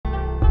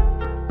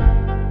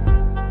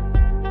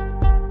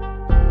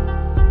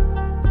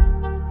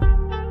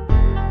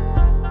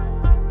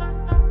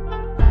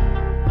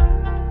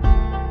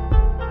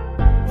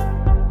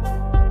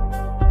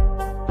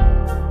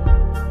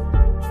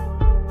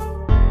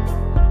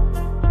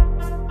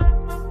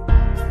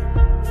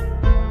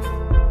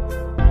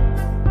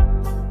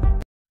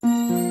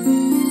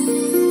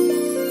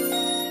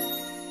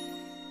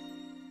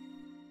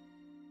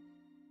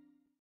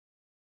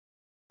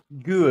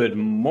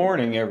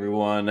morning,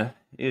 everyone.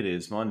 It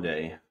is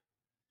Monday.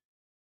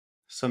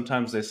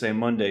 Sometimes they say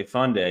Monday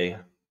fun day.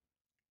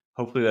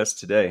 Hopefully that's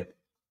today.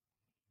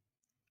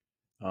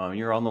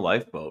 You're on the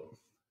lifeboat.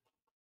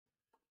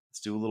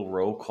 Let's do a little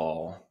roll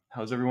call.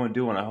 How's everyone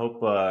doing? I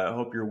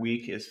hope your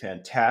week is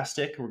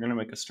fantastic. We're gonna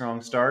make a strong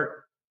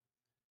start.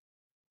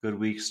 Good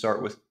week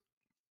start with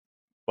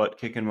butt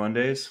kicking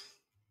Mondays.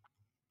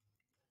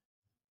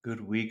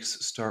 Good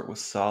weeks start with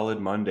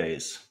solid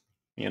Mondays.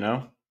 You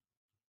know.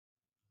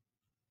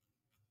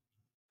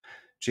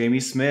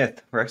 Jamie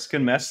Smith,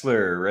 Rexican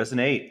Messler,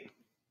 Resonate.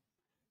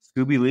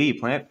 Scooby Lee,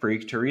 Plant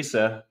Freak,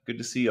 Teresa, good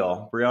to see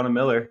y'all. Brianna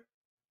Miller,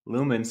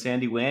 Lumen,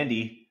 Sandy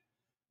Wandy,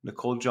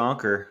 Nicole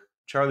Jonker,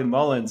 Charlie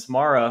Mullins,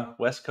 Mara,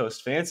 West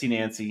Coast Fancy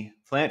Nancy,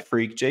 Plant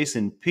Freak,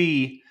 Jason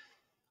P.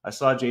 I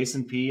saw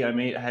Jason P. I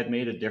had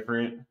made a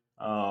different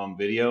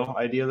video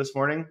idea this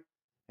morning,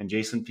 and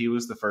Jason P.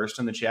 was the first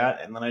in the chat,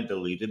 and then I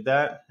deleted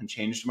that and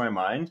changed my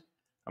mind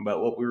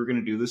about what we were going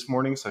to do this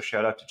morning. So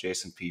shout out to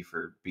Jason P.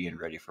 for being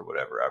ready for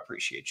whatever. I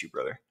appreciate you,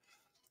 brother.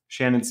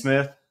 Shannon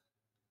Smith,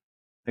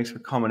 thanks for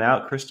coming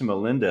out. Krista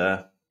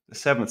Melinda, the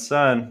seventh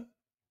son,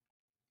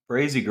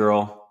 Brazy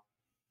Girl,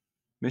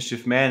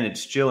 Mischief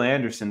Managed, Jill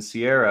Anderson,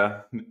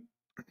 Sierra.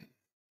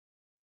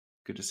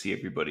 Good to see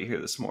everybody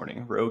here this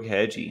morning. Rogue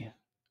Hedgie.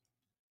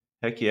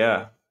 Heck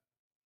yeah.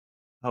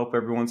 Hope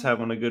everyone's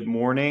having a good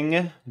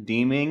morning.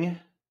 Deeming.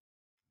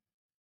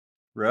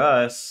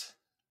 Russ.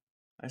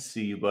 I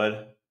see you,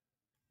 bud.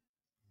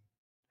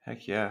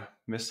 Heck yeah.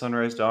 Miss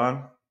Sunrise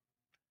Dawn.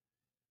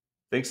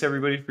 Thanks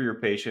everybody for your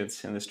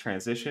patience in this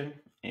transition.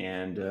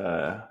 And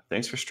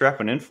thanks for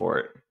strapping in for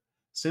it.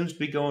 Seems to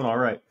be going all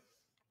right.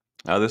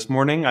 This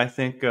morning, I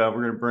think we're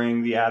going to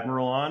bring the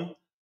Admiral on.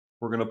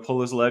 We're going to pull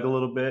his leg a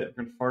little bit.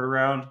 We're going to fart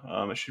around.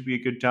 It should be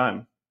a good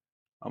time.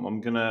 I'm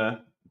going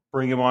to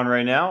bring him on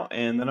right now,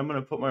 and then I'm going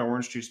to put my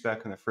orange juice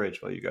back in the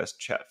fridge while you guys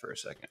chat for a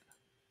second.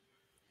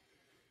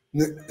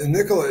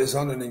 Nicola is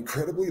on an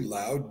incredibly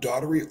loud,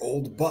 daughtery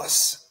old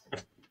bus.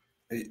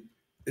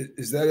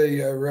 Is that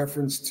a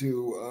reference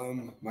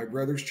to my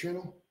brother's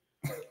channel?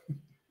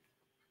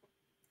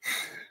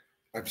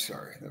 I'm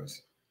sorry. That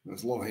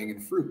was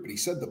low-hanging fruit, but he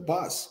said the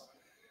bus.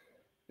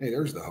 Hey,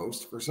 there's the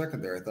host. For a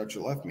second there, I thought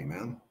you left me,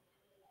 man.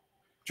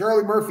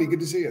 Charlie Murphy, good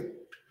to see you.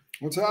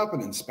 What's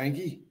happening,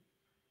 Spanky?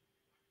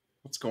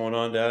 What's going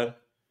on, Dad?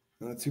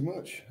 Not too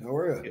much. How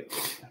are you?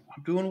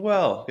 I'm doing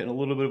well. Getting a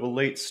little bit of a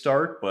late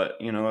start, but,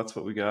 you know, that's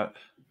what we got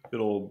good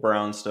old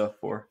brown stuff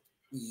for.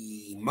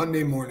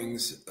 Monday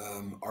mornings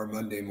are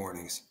Monday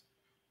mornings.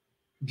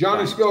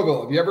 Johnny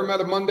Scoville, have you ever met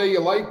a Monday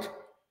you liked?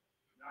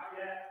 Not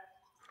yet.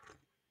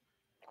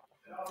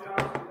 I'll be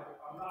honest with you,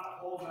 I'm not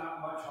holding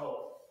out much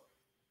hope.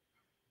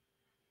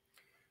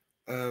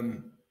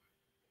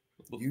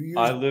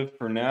 I Live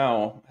For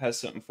Now has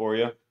something for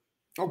you.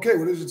 Okay,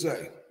 what does it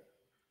say?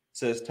 It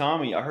says,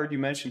 Tommy, I heard you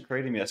mention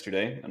kratom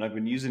yesterday, and I've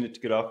been using it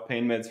to get off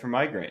pain meds for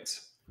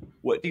migraines.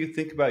 What do you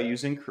think about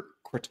using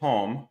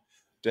kratom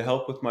to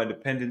help with my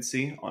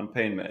dependency on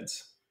pain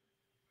meds?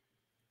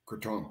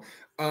 Kratom.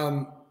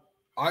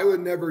 I would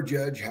never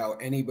judge how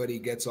anybody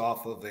gets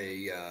off of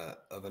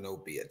an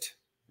opiate,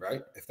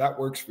 right? If that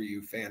works for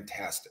you,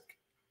 fantastic.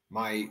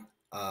 My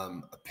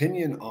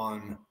opinion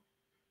on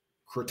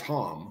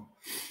kratom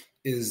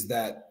is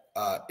that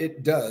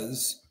it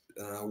does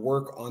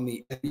work on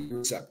the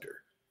receptor,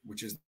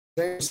 which is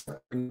the same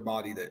receptor in your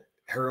body that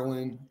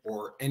heroin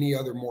or any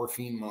other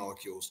morphine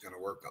molecule is going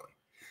to work on.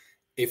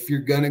 If you're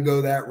going to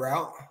go that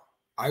route,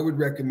 I would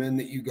recommend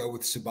that you go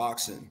with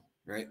Suboxone,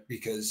 right?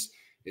 Because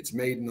it's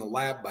made in the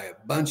lab by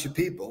a bunch of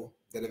people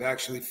that have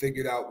actually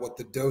figured out what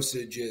the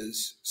dosage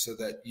is so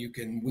that you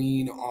can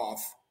wean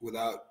off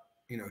without,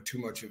 too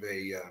much of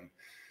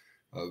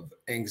of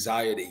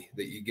anxiety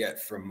that you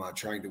get from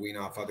trying to wean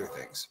off other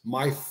things.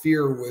 My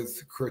fear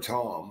with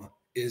kratom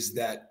is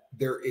that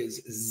there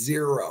is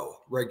zero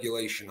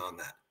regulation on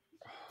that.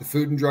 The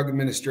Food and Drug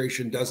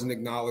Administration doesn't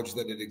acknowledge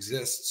that it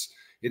exists.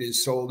 It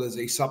is sold as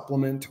a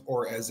supplement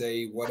or as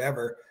a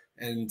whatever,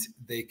 and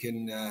they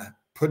can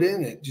put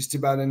in it just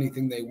about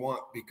anything they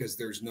want because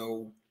there's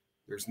no,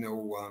 the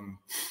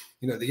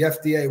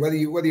FDA, whether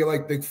you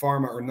like Big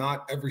Pharma or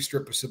not, every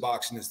strip of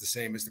Suboxone is the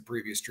same as the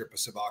previous strip of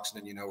Suboxone,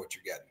 and you know what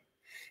you're getting.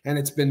 And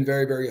it's been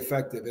very, very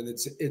effective, and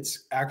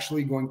it's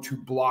actually going to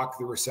block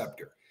the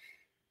receptor.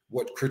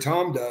 What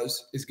kratom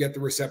does is get the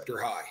receptor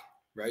high,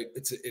 right?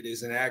 It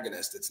is an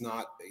agonist. It's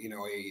not,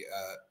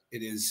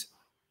 it is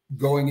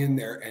going in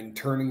there and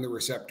turning the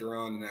receptor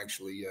on and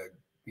actually,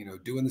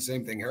 doing the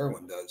same thing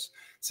heroin does,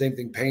 same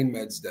thing pain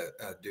meds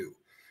do.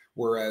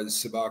 Whereas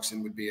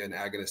Suboxone would be an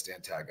agonist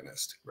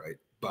antagonist, right?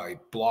 By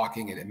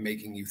blocking it and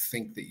making you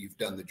think that you've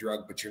done the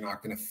drug, but you're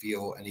not going to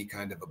feel any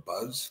kind of a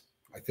buzz.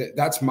 I think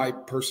that's my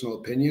personal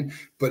opinion.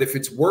 But if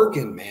it's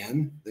working,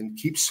 man, then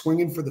keep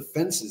swinging for the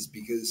fences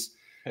because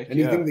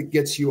anything that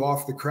gets you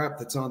off the crap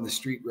that's on the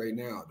street right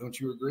now. Don't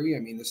you agree? I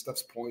mean, this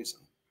stuff's poison.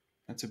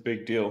 That's a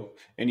big deal.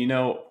 And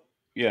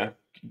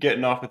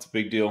getting off, it's a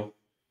big deal.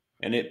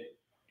 And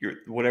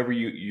whatever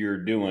you're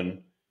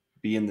doing,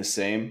 being the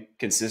same,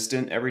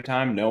 consistent every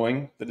time,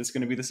 knowing that it's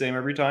going to be the same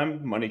every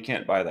time. Money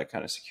can't buy that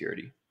kind of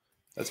security.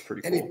 That's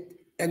pretty cool.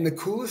 And the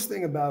coolest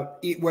thing about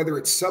it, whether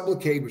it's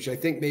Sublocade, which I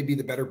think may be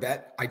the better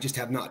bet, I just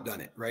have not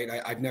done it, right?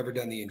 I've never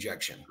done the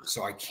injection,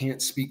 so I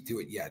can't speak to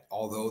it yet,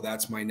 although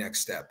that's my next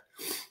step.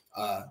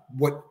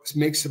 What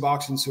makes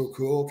Suboxone so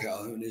cool,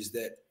 Calhoun, is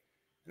that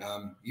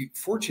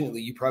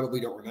fortunately, you probably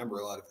don't remember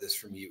a lot of this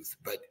from youth,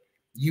 but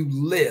you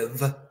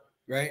live,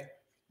 right?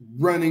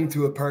 Running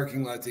to a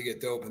parking lot to get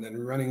dope and then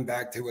running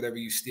back to whatever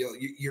you steal.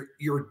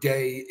 Your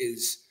day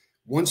is,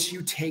 once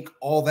you take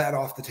all that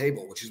off the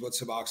table, which is what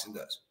Suboxone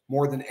does,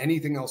 more than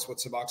anything else, what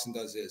Suboxone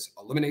does is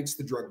eliminates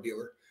the drug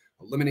dealer,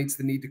 eliminates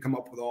the need to come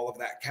up with all of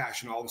that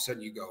cash. And all of a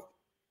sudden you go,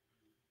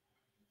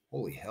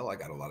 holy hell, I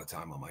got a lot of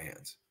time on my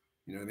hands.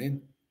 You know what I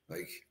mean?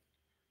 Like,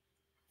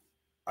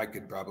 I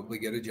could probably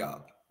get a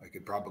job. I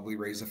could probably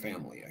raise a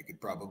family. I could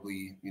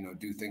probably,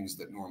 do things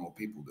that normal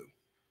people do.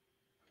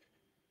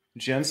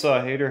 Jen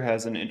Saw Hater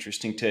has an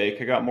interesting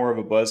take. I got more of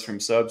a buzz from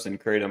subs than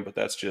Kratom, but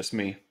that's just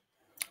me.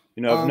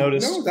 I've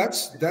noticed. No,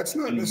 that's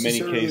not in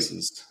necessarily many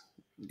cases.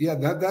 Yeah,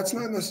 that's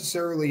not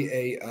necessarily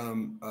a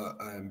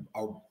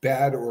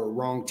bad or a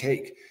wrong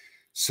take.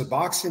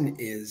 Suboxone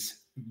is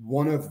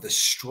one of the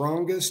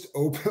strongest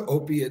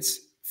opiates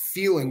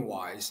feeling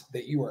wise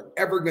that you are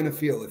ever going to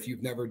feel if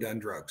you've never done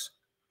drugs.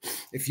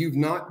 If you've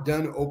not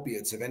done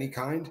opiates of any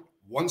kind,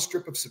 one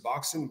strip of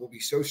Suboxone will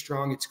be so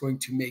strong it's going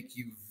to make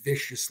you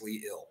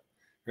viciously ill.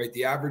 Right?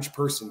 The average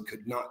person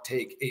could not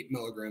take 8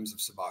 milligrams of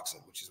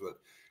Suboxone, which is what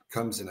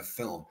comes in a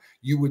film.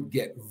 You would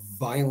get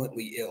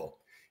violently ill.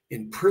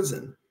 In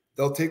prison,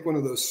 they'll take one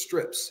of those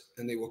strips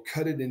and they will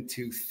cut it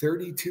into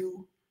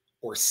 32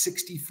 or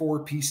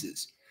 64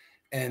 pieces.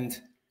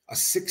 And a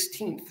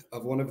 16th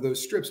of one of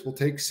those strips will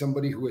take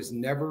somebody who has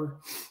never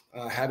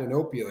had an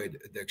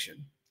opioid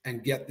addiction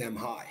and get them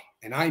high.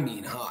 And I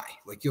mean high.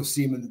 Like, you'll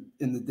see them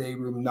in the day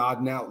room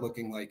nodding out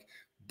looking like,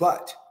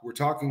 but we're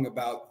talking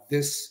about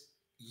this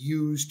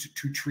used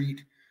to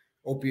treat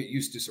opiate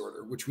use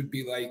disorder, which would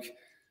be like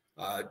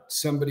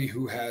somebody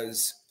who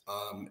has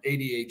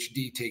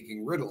ADHD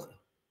taking Ritalin,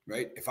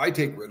 right? If I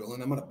take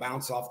Ritalin, I'm going to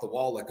bounce off the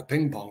wall like a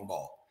ping pong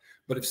ball.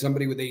 But if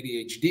somebody with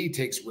ADHD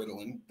takes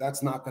Ritalin,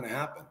 that's not going to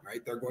happen,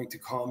 right? They're going to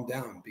calm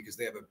down because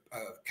they have a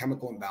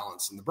chemical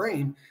imbalance in the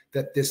brain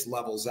that this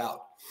levels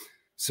out.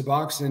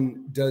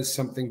 Suboxone does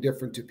something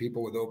different to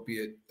people with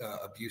opiate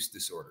abuse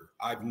disorder.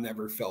 I've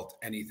never felt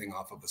anything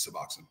off of a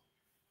Suboxone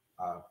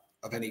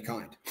of any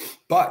kind,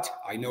 but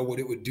I know what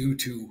it would do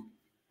to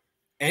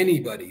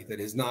anybody that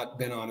has not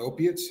been on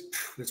opiates.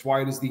 That's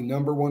why it is the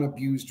 #1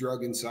 abused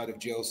drug inside of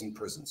jails and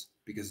prisons,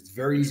 because it's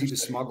very easy to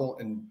smuggle,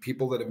 and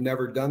people that have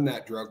never done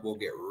that drug will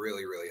get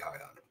really, really high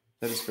on it.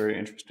 That is very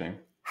interesting.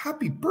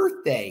 Happy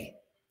birthday.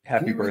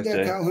 Happy birthday.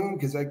 Read that, Calhoun?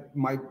 Because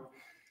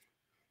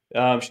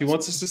she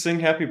wants us to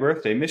sing happy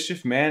birthday.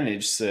 Mischief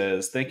Managed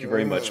says, thank you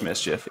very much,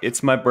 Mischief.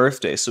 It's my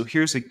birthday, so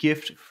here's a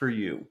gift for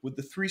you. Would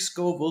the 3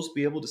 Scovilles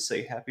be able to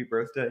say happy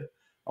birthday?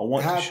 I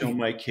want to show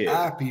my kid.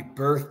 Happy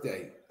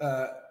birthday.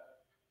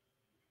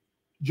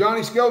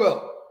 Johnny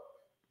Scoville,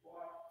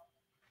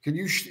 can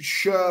you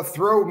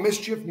throw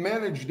Mischief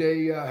Managed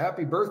a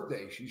happy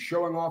birthday? She's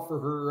showing off for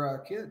her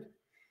kid.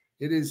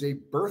 It is a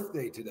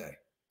birthday today.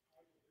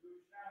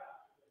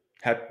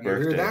 Happy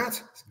birthday. You hear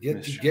that?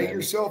 Get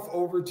yourself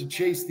over to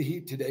Chase the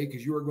Heat today,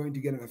 because you are going to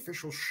get an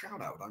official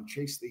shout out on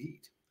Chase the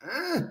Heat.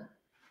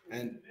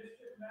 And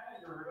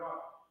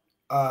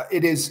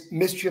it is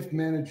Mischief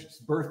Managed's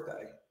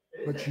birthday,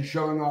 but she's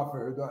showing off for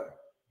her daughter.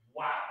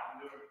 Wow.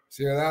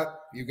 See that?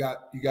 You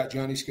got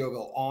Johnny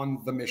Scoville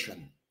on the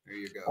mission. There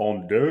you go.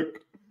 On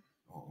deck.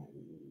 Oh,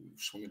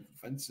 swinging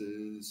for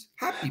fences.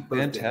 Happy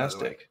birthday.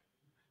 Fantastic.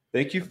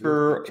 Thank you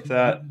for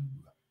that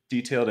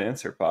detailed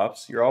answer,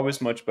 Pops. You're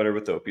always much better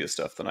with opiate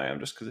stuff than I am,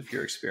 just because of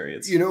your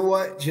experience. You know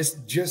what?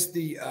 Just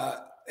the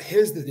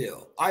here's the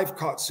deal. I've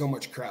caught so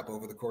much crap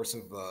over the course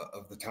of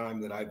the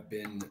time that I've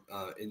been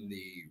in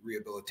the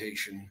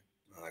rehabilitation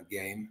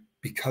game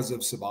because of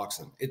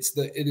Suboxone.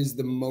 It is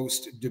the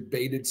most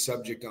debated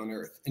subject on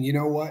earth. And you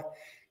know what?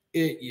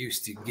 It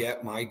used to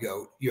get my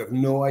goat. You have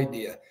no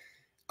idea.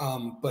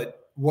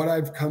 But what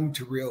I've come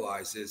to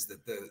realize is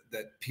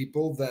that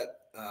people that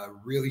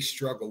really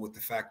struggle with the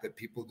fact that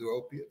people do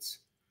opiates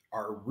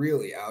are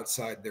really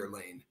outside their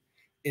lane.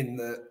 In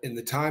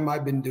the time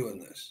I've been doing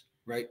this,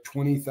 right?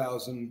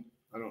 20,000,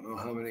 I don't know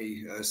how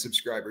many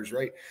subscribers,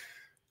 right?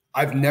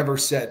 I've never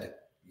said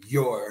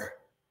you're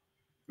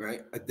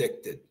right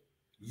addicted,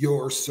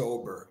 you're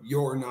sober,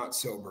 you're not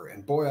sober,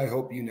 and boy, I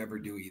hope you never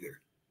do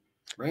either.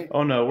 Right?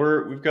 Oh no,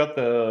 we've got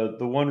the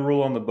one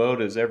rule on the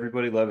boat is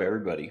everybody love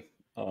everybody.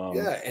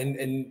 Yeah,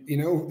 and you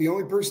know, the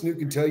only person who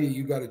can tell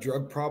you got a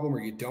drug problem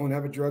or you don't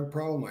have a drug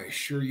problem, I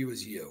assure you,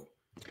 is you,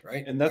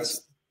 right? And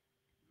that's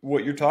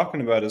what you're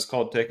talking about is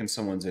called taking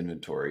someone's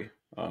inventory.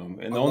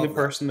 And the only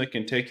person that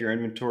can take your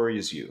inventory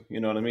is you. You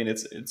know what I mean?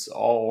 It's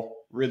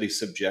all really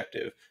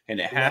subjective, and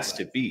it has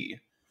to be.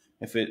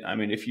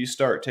 If you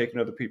start taking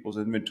other people's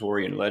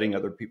inventory and letting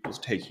other people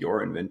take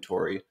your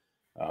inventory,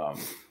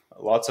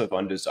 lots of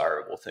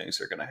undesirable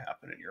things are going to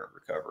happen in your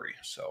recovery.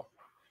 So,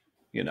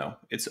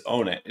 it's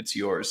own it. It's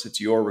yours.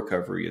 It's your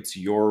recovery. It's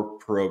your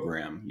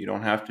program. You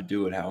don't have to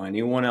do it how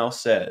anyone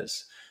else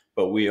says,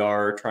 but we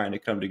are trying to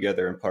come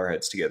together and put our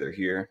heads together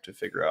here to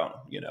figure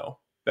out,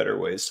 better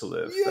ways to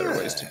live, better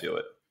ways to do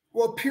it.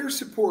 Well, peer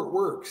support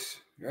works,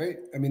 right?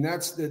 I mean,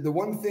 that's the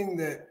one thing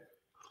that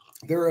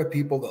there are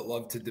people that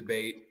love to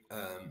debate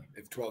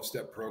if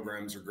 12-step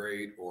programs are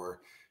great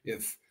or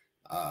if,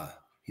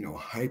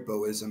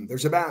 hypoism.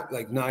 There's about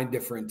like 9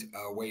 different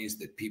ways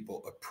that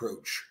people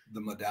approach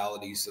the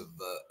modalities of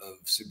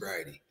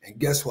sobriety. And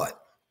guess what?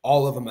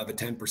 All of them have a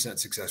 10%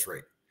 success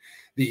rate.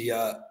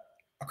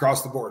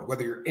 Across the board,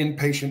 whether you're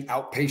inpatient,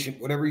 outpatient,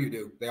 whatever you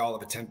do, they all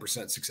have a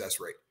 10% success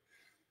rate.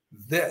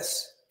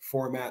 This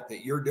format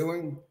that you're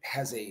doing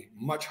has a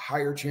much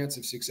higher chance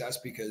of success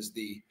because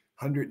the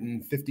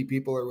 150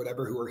 people or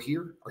whatever who are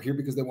here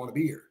because they want to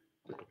be here,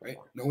 right?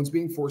 No one's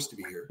being forced to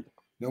be here.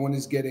 No one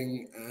is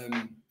getting,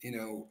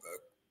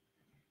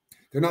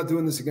 they're not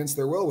doing this against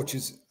their will, which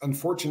is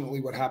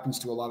unfortunately what happens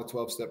to a lot of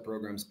 12-step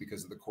programs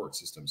because of the court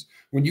systems.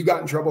 When you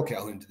got in trouble,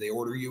 Calhoun, did they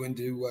order you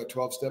into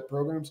 12-step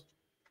programs?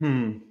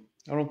 I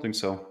don't think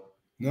so.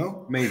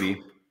 No?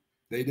 Maybe.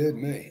 They did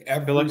me.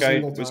 I feel like I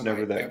was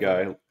never that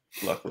guy,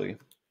 luckily.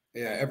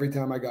 Yeah, every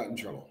time I got in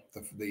trouble,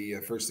 the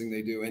first thing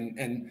they do.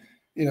 And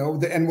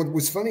what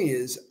was funny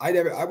is I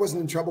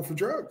wasn't in trouble for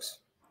drugs.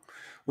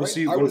 Well, right?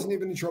 see, I wasn't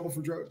even in trouble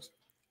for drugs.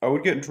 I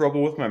would get in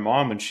trouble with my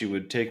mom, and she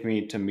would take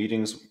me to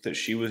meetings that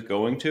she was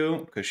going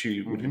to because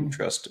she wouldn't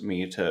trust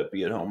me to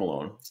be at home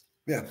alone.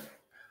 Yeah.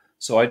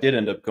 So I did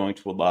end up going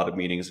to a lot of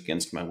meetings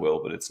against my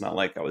will, but it's not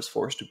like I was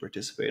forced to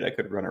participate. I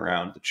could run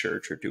around the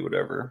church or do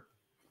whatever.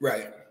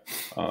 Right.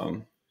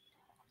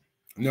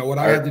 No, what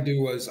I had to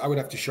do was I would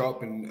have to show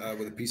up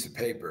with a piece of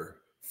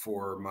paper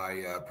for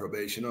my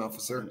probation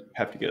officer.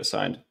 Have to get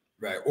assigned.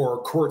 Right.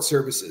 Or court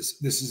services.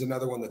 This is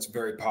another one that's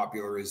very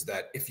popular, is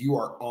that if you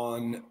are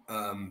on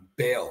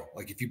bail,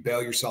 like if you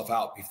bail yourself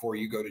out before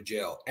you go to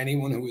jail,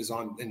 anyone who is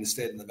in the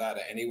state of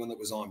Nevada, anyone that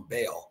was on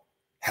bail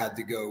had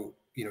to go,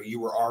 you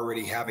were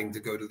already having to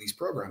go to these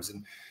programs.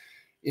 And,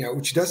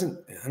 which doesn't,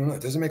 I don't know,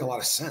 it doesn't make a lot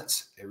of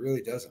sense. It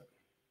really doesn't.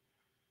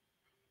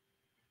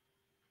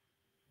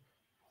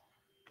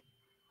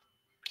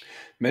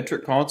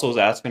 Metric Console is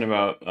asking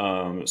about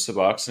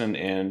Suboxone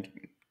and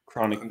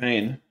chronic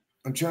pain.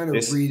 I'm trying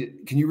to read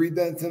it. Can you read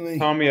that to me?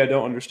 Tommy, I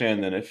don't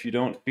understand then. If you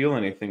don't feel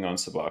anything on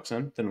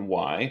Suboxone, then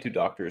why do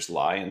doctors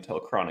lie and tell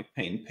chronic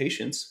pain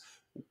patients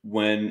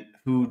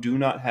who do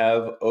not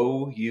have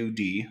OUD,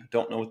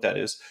 don't know what that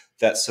is,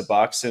 that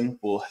Suboxone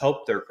will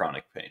help their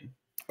chronic pain?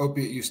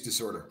 Opiate use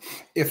disorder.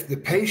 If the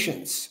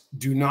patients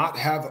do not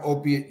have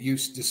opiate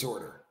use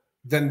disorder,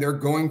 then they're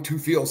going to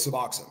feel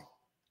Suboxone.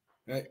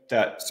 Right.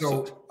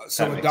 So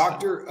a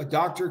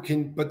doctor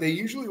can, but they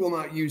usually will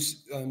not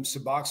use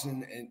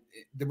Suboxone, and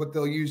what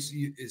they'll use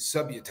is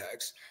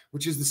Subutex,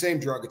 which is the same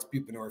drug. It's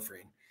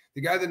buprenorphine.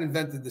 The guy that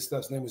invented this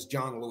stuff's name was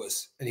John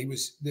Lewis, and he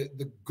was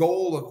the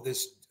goal of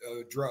this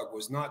drug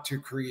was not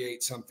to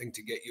create something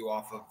to get you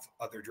off of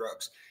other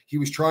drugs. He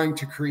was trying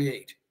to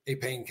create a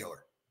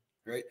painkiller,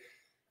 right?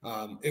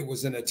 It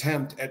was an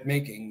attempt at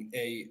making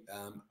a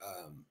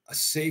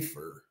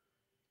safer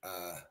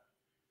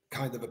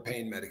kind of a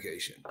pain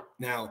medication.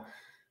 Now,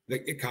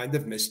 it kind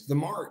of missed the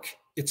mark.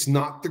 It's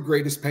not the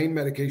greatest pain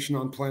medication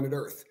on planet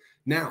Earth.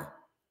 Now,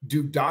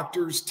 do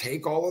doctors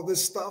take all of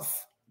this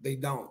stuff? They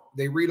don't.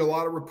 They read a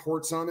lot of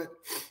reports on it,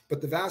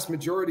 but the vast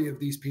majority of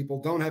these people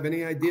don't have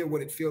any idea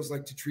what it feels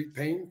like to treat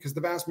pain, because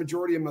the vast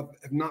majority of them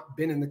have not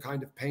been in the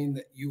kind of pain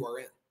that you are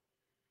in.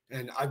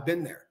 And I've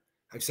been there.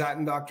 I've sat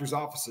in doctors'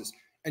 offices,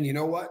 and you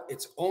know what?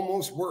 It's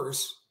almost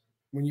worse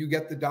when you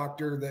get the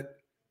doctor that,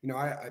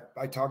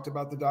 I talked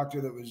about the doctor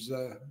that was,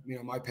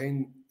 my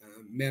pain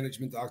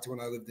management doctor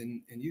when I lived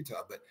in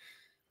Utah, but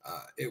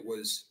it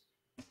was,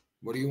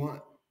 what do you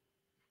want?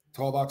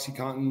 12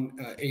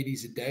 OxyContin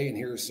 80s a day, and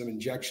here's some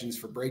injections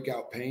for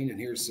breakout pain, and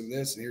here's some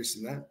this, and here's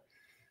some that.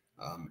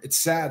 It's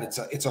sad.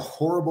 It's a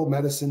horrible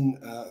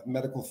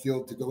medical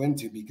field to go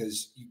into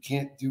because you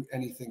can't do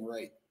anything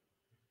right.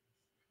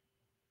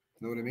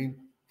 Know what I mean?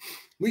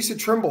 Lisa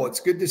Trimble, it's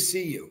good to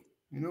see you.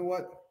 You know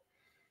what?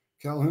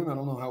 Calhoun, I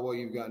don't know how well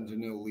you've gotten to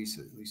know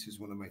Lisa. Lisa's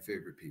one of my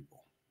favorite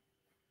people.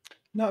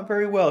 Not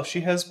very well.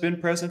 She has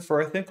been present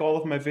for, I think, all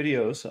of my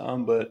videos,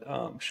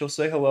 but she'll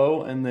say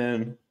hello and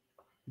then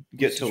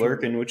get to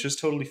lurking, which is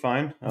totally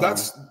fine. I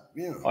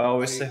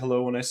always say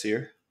hello when I see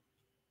her.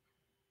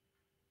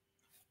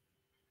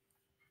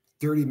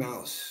 Dirty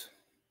mouse.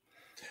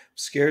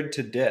 Scared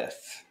to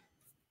death.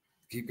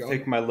 Keep going.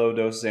 Take my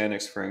low-dose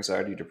Xanax for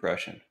anxiety,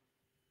 depression.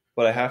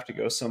 But I have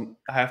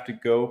to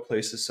go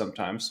places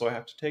sometimes, so I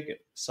have to take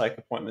it. Psych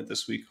appointment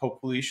this week.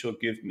 Hopefully she'll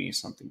give me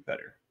something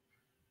better.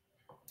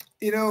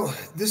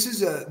 This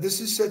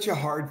is such a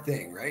hard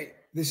thing, right?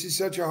 This is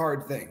such a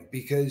hard thing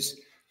because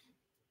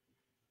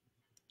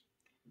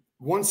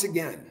once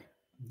again,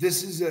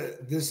 this is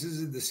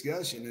a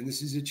discussion, and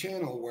this is a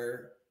channel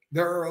where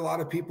there are a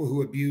lot of people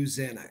who abuse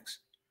Xanax,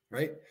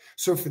 right?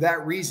 So for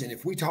that reason,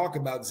 if we talk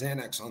about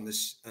Xanax on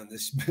this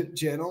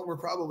channel, we're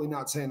probably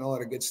not saying a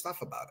lot of good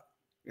stuff about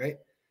it, right?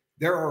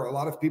 There are a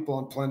lot of people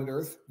on planet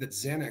Earth that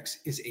Xanax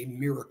is a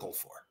miracle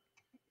for,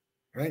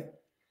 right?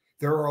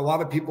 There are a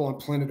lot of people on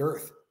planet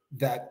Earth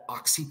that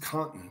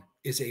OxyContin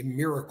is a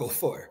miracle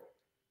for,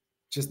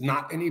 just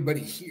not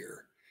anybody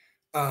here.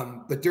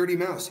 But Dirty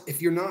Mouse,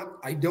 if you're not,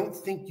 I don't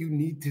think you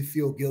need to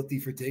feel guilty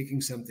for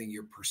taking something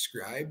you're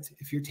prescribed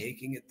if you're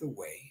taking it the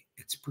way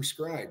it's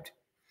prescribed.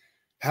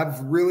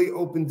 Have really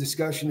open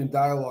discussion and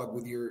dialogue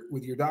with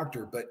your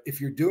doctor. But if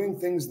you're doing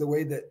things the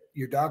way that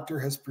your doctor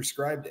has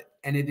prescribed it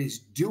and it is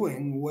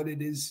doing what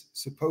it is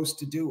supposed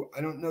to do,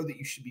 I don't know that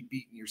you should be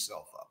beating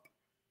yourself up.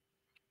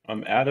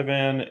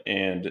 Ativan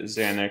and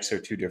Xanax are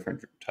two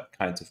different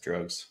kinds of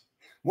drugs.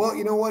 Well,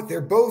 you know what?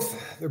 They're both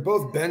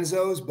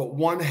benzos, but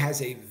one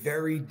has a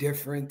very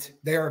different.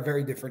 They are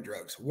very different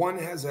drugs. One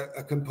has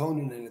a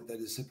component in it that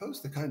is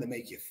supposed to kind of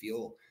make you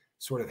feel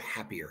sort of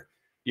happier.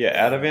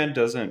 Yeah, Ativan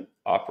doesn't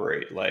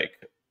operate like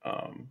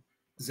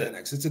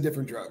Xanax. It's a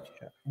different drug.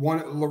 Yeah.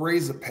 One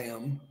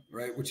lorazepam,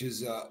 right, which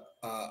is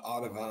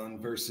Ativan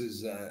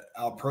versus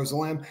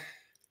alprazolam.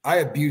 I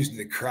abused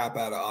the crap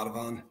out of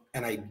Ativan,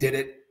 and I did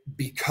it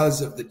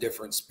because of the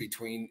difference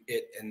between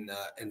it and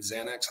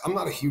Xanax. I'm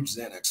not a huge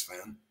Xanax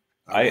fan.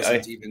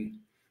 I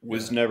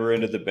was never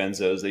into the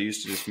benzos. They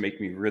used to just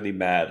make me really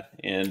mad,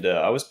 and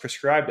I was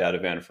prescribed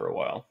Ativan for a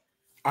while.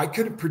 I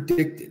could have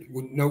predicted,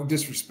 with no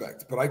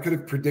disrespect, but I could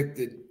have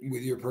predicted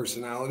with your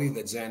personality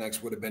that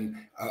Xanax would have been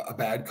a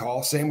bad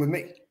call. Same with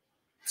me.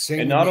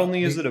 And not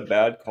only is it a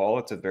bad call,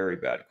 it's a very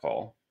bad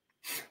call.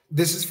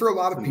 This is for a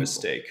lot of people.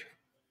 Mistake.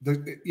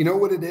 You know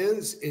what it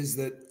is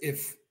that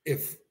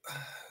if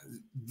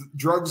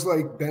drugs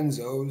like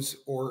benzos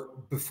or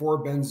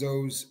before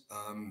benzos,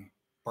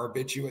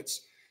 barbiturates,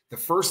 the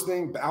first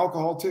thing,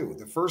 alcohol too,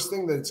 the first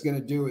thing that it's going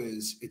to do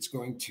is it's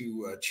going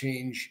to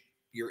change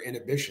your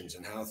inhibitions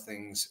and how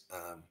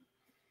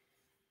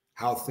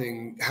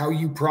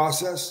you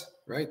process,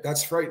 right?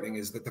 That's frightening,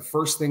 is that the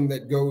first thing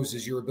that goes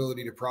is your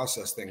ability to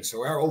process things.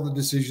 So all the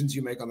decisions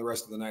you make on the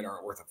rest of the night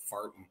aren't worth a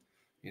fart. And,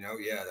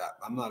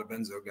 I'm not a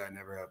benzo guy,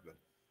 never have been.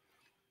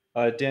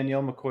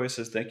 Danielle McCoy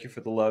says, thank you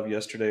for the love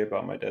yesterday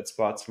about my dead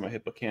spots for my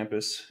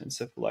hippocampus.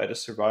 Encephalitis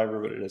survivor,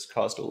 but it has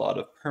caused a lot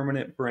of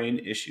permanent brain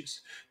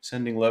issues.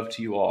 Sending love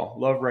to you all.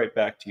 Love right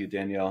back to you,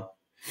 Danielle.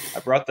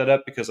 I brought that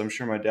up because I'm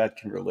sure my dad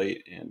can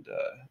relate, and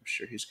I'm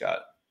sure he's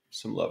got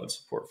some love and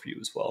support for you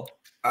as well.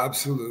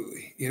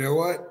 Absolutely. You know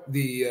what?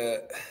 The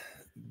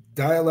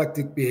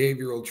dialectic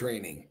behavioral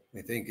training,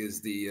 I think,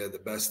 is the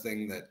best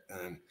thing that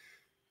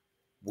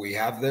we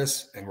have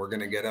this, and we're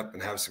going to get up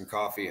and have some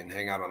coffee and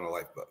hang out on a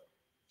lifeboat.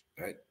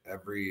 Right?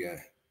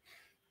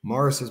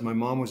 Mara says, my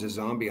mom was a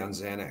zombie on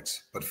Xanax,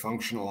 but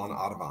functional on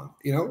Ativan.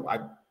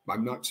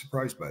 I'm not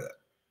surprised by that.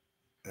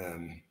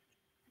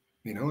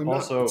 I'm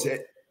also, not.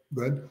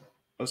 Good.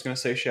 I was going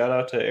to say, shout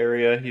out to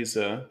Area. He's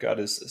got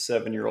his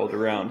 7-year-old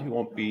around. He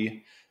won't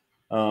be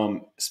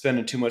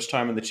spending too much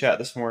time in the chat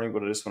this morning,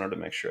 but I just wanted to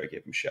make sure I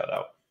gave him a shout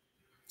out.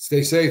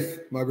 Stay safe,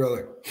 my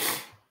brother.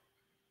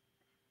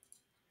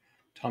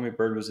 Tommy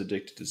Bird was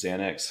addicted to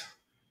Xanax.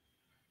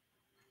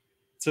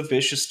 It's a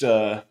vicious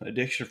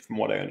addiction, from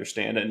what I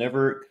understand. I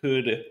never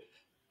could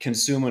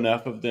consume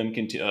enough of them,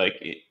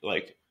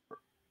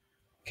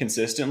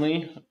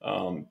 consistently,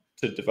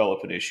 to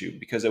develop an issue,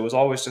 because it was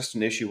always just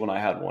an issue when I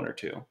had one or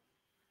two.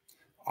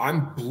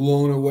 I'm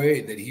blown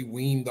away that he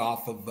weaned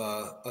off of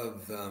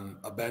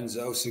a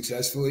benzo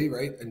successfully,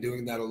 right? And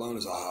doing that alone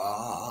is a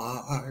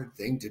hard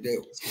thing to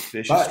do. It's a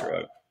vicious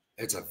drug.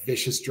 It's a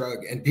vicious drug,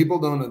 and people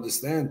don't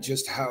understand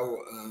just how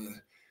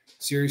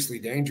seriously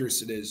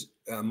dangerous it is.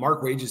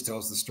 Mark Wages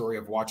tells the story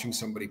of watching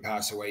somebody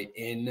pass away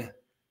in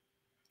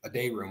a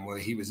day room where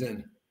he was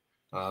in,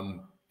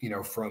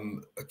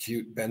 from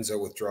acute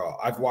benzo withdrawal.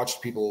 I've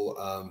watched people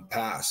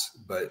pass,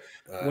 but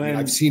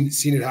I've seen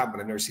it happen.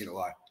 I've never seen it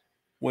live.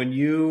 When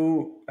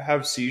you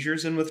have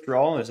seizures in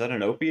withdrawal, is that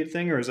an opiate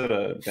thing or is that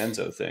a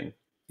benzo thing?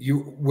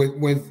 You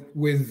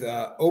with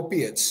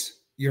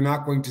opiates, you're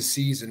not going to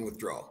seize in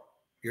withdrawal.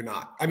 You're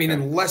not. I mean,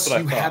 unless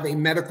you have a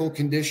medical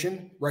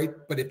condition, right?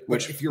 But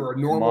if you're a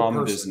normal person,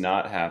 mom does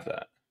not have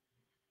that.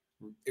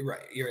 Right.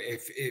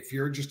 If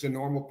you're just a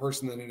normal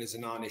person, then it is a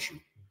non-issue.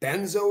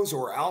 Benzos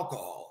or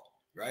alcohol,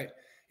 right?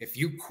 If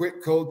you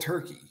quit cold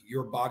turkey,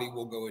 your body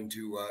will go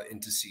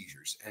into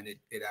seizures, and it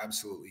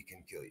absolutely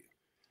can kill you.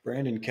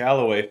 Brandon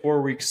Calloway,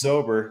 4 weeks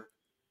sober.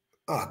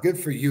 Ah, good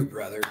for you,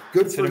 brother.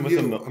 Good for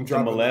you. I'm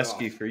dropping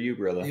Molesky for you,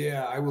 brother.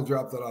 Yeah, I will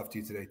drop that off to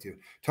you today too.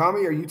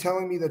 Tommy, are you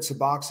telling me that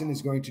Suboxone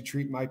is going to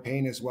treat my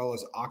pain as well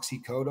as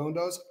oxycodone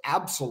does?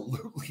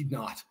 Absolutely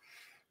not.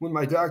 When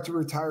my doctor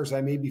retires,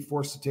 I may be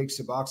forced to take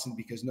Suboxone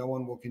because no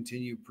one will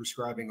continue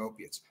prescribing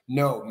opiates.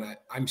 No,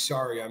 Matt, I'm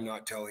sorry, I'm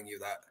not telling you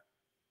that.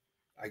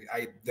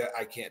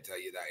 I can't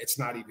tell you that. It's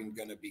not even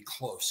going to be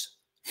close.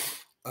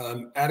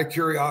 Out of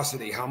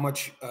curiosity, how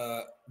much?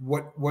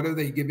 What are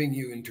they giving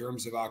you in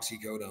terms of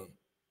oxycodone?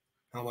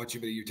 How much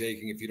of it are you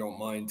taking, if you don't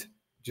mind?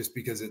 Just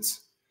because it's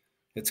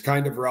It's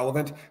kind of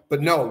relevant,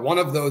 but no, one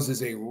of those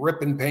is a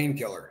ripping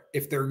painkiller.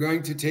 If they're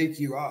going to take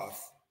you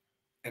off,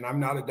 and I'm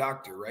not a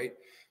doctor, right?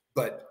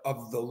 But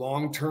of the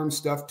long-term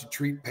stuff to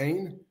treat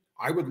pain,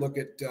 I would look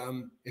at,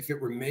 if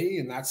it were me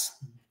and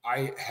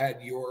I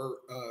had your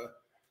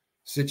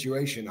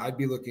situation, I'd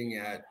be looking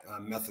at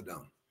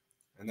methadone.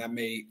 And that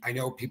I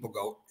know people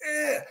go,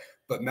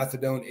 but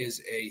methadone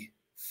is a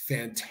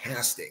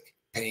fantastic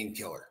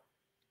painkiller.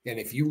 And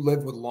if you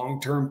live with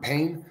long-term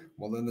pain,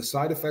 well, then the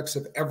side effects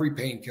of every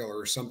painkiller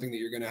are something that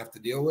you're going to have to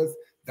deal with.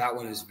 That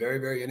one is very,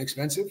 very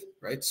inexpensive,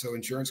 right? So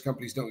insurance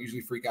companies don't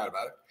usually freak out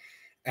about it.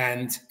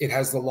 And it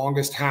has the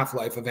longest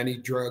half-life of any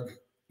drug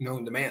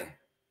known to man,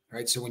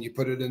 right? So when you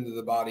put it into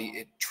the body,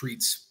 it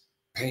treats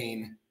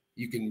pain.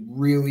 You can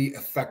really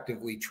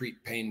effectively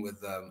treat pain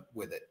with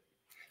it.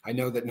 I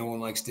know that no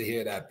one likes to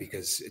hear that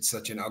because it's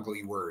such an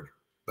ugly word,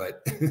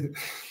 but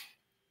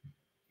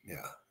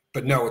yeah.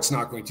 But no, it's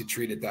not going to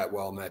treat it that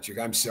well, Metric.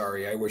 I'm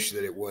sorry. I wish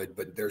that it would,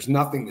 but there's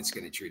nothing that's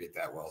going to treat it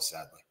that well,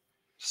 sadly.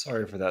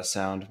 Sorry for that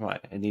sound.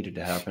 It needed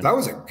to happen. That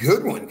was a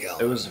good one, Cal.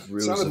 It was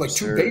really sounded like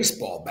two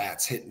baseball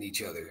bats hitting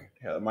each other.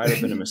 Yeah, it might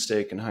have been a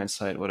mistake in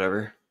hindsight,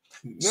 whatever.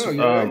 No,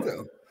 you're right,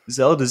 though.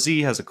 Zelda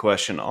Z has a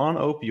question. On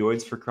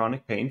opioids for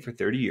chronic pain for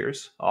 30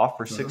 years, off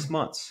for 6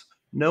 months.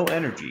 No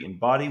energy and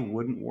body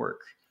wouldn't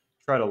work.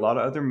 Tried a lot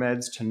of other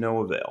meds to no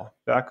avail.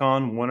 Back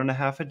on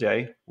 1.5 a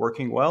day.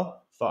 Working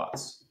well?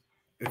 Thoughts?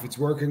 If it's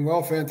working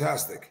well,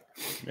 fantastic.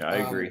 Yeah, I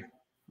agree.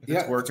 If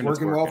it's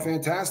working well,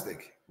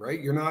 fantastic, right?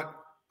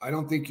 I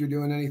don't think you're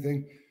doing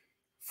anything.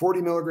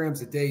 40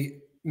 milligrams a day.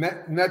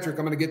 Metric,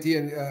 I'm going to get to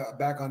you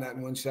back on that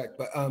in one sec.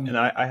 But and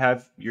I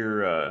have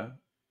I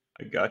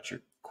got your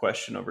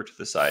question over to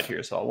the side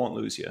here, so I won't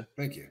lose you.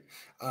 Thank you.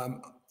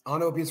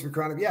 On opiates for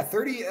chronic,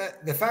 30.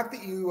 The fact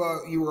that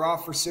you were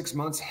off for 6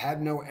 months,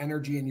 had no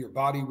energy, and your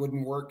body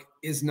wouldn't work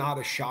is not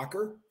a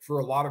shocker for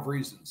a lot of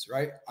reasons,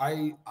 right?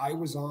 I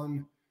was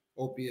on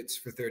opiates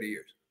for 30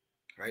 years,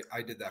 right?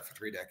 I did that for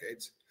 3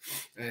 decades,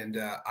 and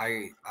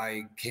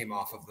I came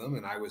off of them,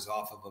 and I was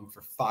off of them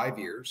for 5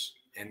 years,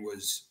 and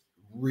was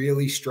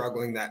really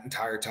struggling that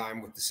entire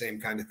time with the same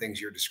kind of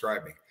things you're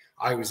describing.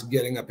 I was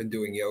getting up and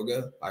doing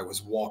yoga. I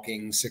was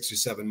walking 6 or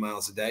 7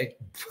 miles a day,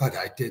 but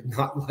I did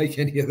not like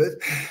any of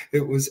it.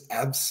 It was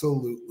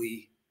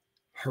absolutely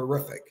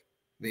horrific,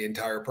 the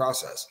entire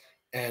process.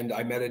 And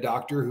I met a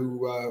doctor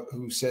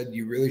who said,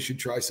 you really should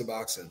try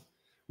Suboxone,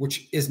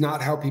 which is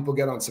not how people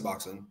get on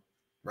Suboxone,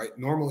 right?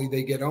 Normally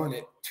they get on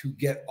it to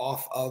get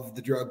off of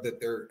the drug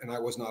and I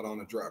was not on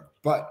a drug,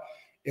 but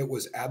it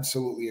was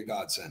absolutely a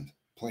godsend,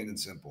 plain and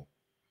simple.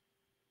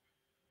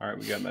 All right,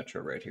 we got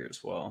Metro right here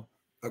as well.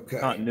 Okay.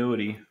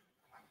 Continuity.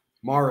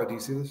 Mara, do you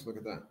see this? Look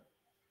at that.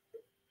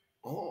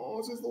 Oh,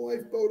 is this the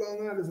lifeboat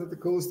on that? Is that the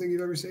coolest thing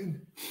you've ever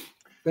seen?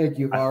 Thank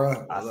you,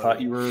 Mara. I thought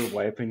you were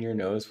wiping your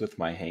nose with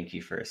my hanky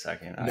for a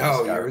second.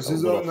 No, yours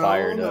is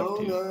fired up.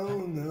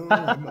 No.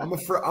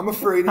 I'm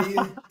afraid of you.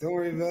 Don't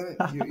worry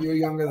about it. You're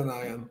younger than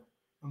I am.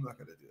 I'm not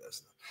going to do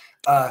this.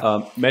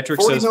 Metric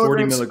says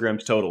 40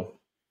 milligrams total.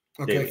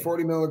 Okay, daily.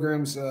 40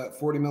 milligrams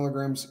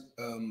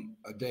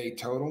a day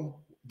total.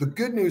 The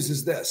good news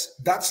is this: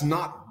 that's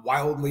not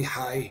wildly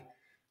high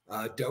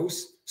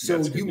dose. So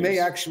you may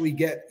actually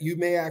get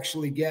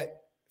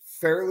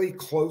fairly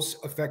close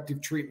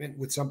effective treatment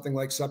with something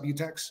like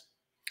Subutex.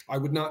 I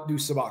would not do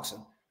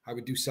Suboxone. I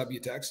would do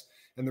Subutex.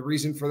 And the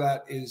reason for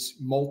that is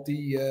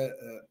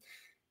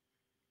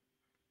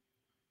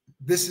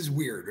this is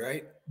weird,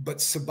 right? But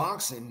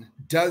Suboxone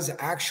does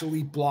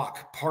actually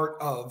block part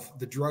of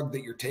the drug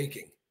that you're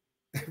taking,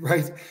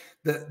 right?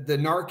 The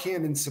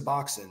Narcan in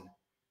Suboxone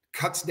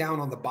cuts down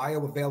on the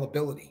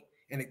bioavailability,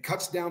 and it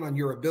cuts down on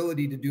your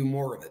ability to do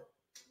more of it.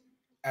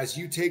 As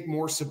you take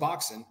more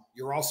Suboxone,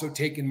 you're also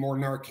taking more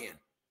Narcan,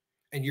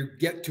 and you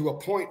get to a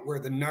point where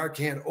the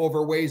Narcan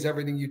overweighs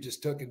everything you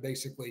just took, and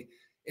basically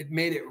it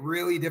made it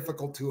really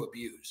difficult to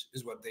abuse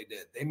is what they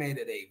did. They made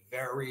it a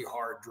very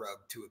hard drug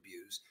to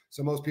abuse.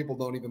 So most people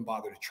don't even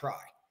bother to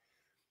try.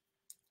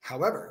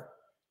 However,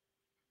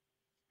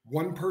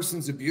 one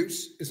person's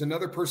abuse is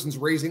another person's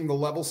raising the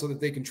level so that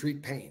they can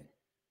treat pain.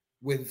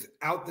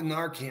 Without the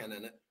Narcan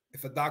in it,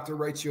 if a doctor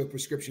writes you a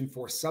prescription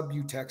for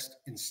Subutex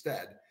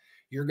instead,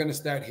 you're going to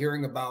start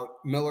hearing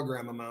about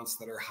milligram amounts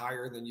that are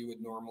higher than you would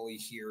normally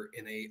hear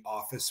in a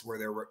office where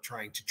they're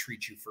trying to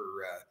treat you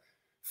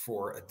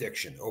for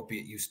addiction,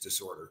 opiate use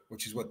disorder,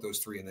 which is what those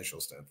 3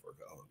 initials stand for,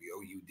 the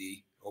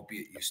OUD,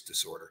 opiate use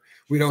disorder.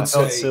 We don't say.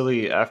 I felt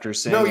silly after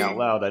saying out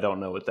loud. I don't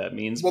know what that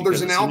means. Well,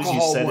 there's an alcohol one. As soon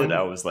as you said it,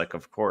 I was like,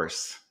 of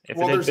course. If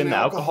it had been the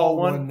alcohol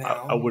one,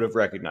 I would have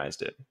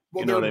recognized it.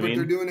 Well, you know what I mean? But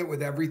they're doing it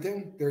with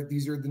everything.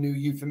 These are the new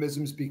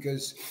euphemisms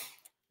because,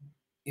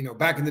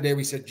 back in the day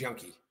we said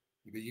junkie,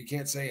 but you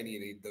can't say any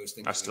of those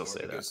things. I still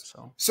say that.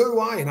 So do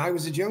I, and I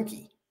was a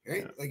junkie,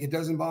 right? Yeah. Like it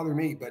doesn't bother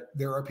me, but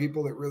there are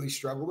people that really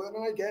struggle with it,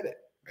 and I get it.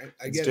 Right?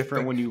 It's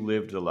different when you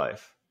lived the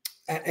life.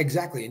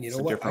 Exactly, and you know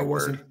what? I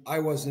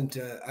wasn't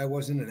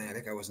an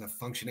addict. I wasn't a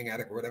functioning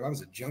addict or whatever. I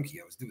was a junkie.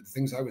 I was doing the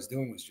things I was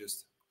doing was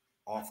just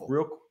awful.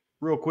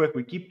 Real quick,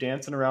 we keep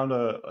dancing around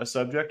a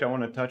subject I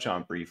want to touch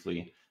on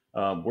briefly.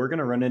 We're going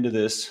to run into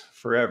this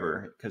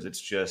forever because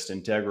it's just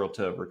integral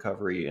to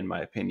recovery, in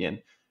my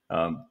opinion.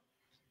 Um,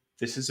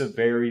 this is a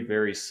very,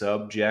 very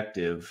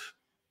subjective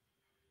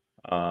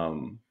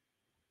um,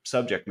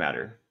 subject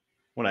matter.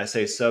 When I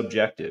say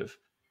subjective,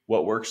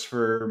 what works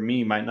for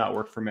me might not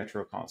work for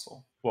Metro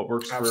Console. What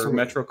works for Absolutely.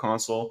 Metro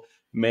Console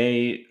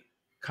may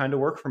kind of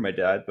work for my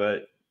dad,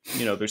 but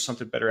there's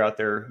something better out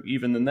there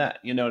even than that.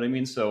 You know what I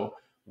mean? So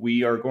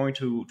we are going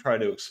to try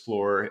to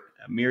explore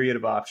a myriad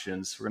of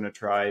options. We're going to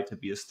try to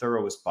be as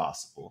thorough as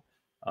possible.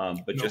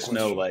 But No just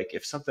know, question. like,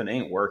 if something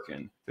ain't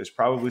working, there's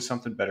probably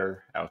something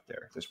better out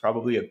there. There's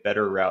probably a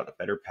better route, a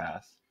better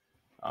path.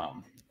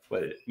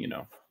 But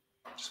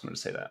just want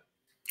to say that.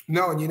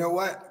 No, and you know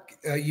what?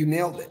 You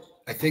nailed it.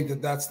 I think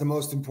that that's the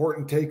most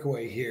important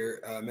takeaway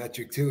here,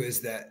 Metric, too,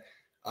 is that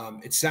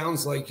it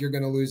sounds like you're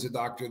going to lose a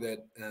doctor that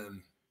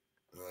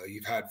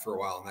you've had for a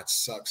while, and that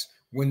sucks.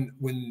 When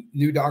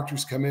new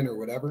doctors come in or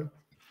whatever,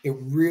 it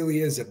really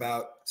is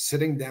about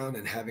sitting down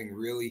and having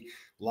really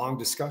long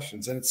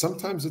discussions, and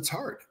sometimes it's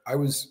hard. I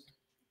was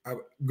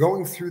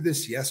going through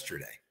this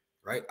yesterday,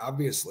 right?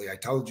 Obviously, I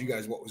told you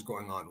guys what was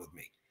going on with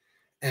me,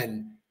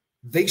 and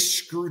they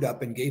screwed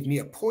up and gave me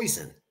a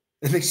poison.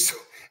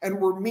 And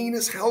were mean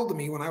as hell to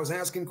me when I was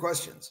asking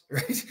questions,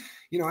 right?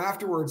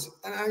 Afterwards,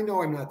 and I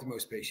know I'm not the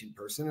most patient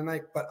person,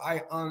 but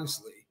I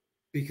honestly,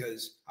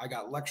 because I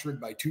got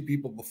lectured by two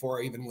people before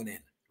I even went in,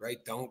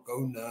 right? Don't go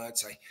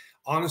nuts. I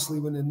honestly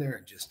went in there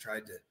and just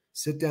tried to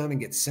sit down and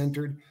get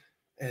centered.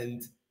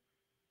 And,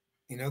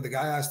 the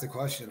guy asked the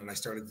question and I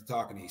started to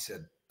talk and he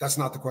said, "That's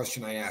not the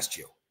question I asked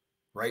you,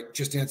 right?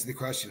 Just answer the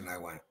question." And I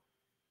went,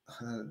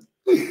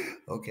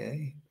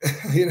 okay,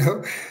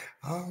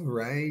 all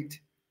right.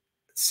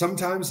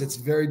 Sometimes it's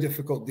very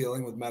difficult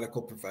dealing with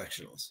medical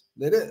professionals.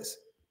 It is.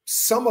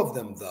 Some of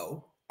them,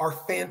 though, are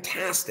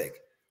fantastic.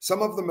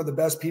 Some of them are the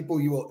best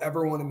people you will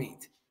ever want to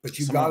meet. But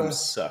you Some of them gotta.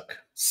 suck.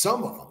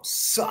 Some of them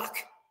suck,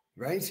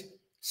 right?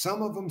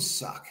 Some of them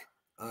suck.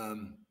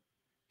 Hold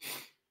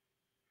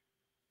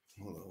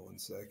on one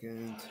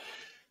second.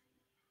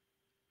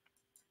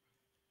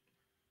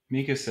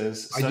 Mika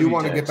says, I do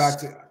want to get back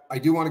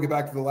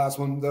to the last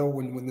one though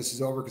when this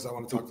is over because I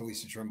want to talk to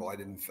Lisa Trimble. I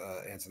didn't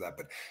answer that,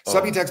 but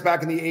Subutex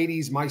back in the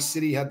 80s, my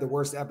city had the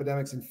worst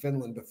epidemics in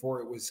Finland before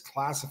it was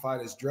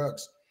classified as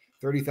drugs.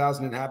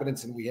 30,000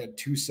 inhabitants, and we had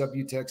 2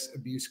 Subutex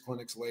abuse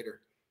clinics later.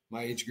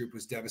 My age group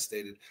was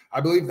devastated. I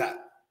believe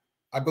that.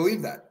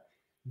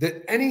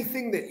 That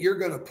anything that you're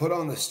going to put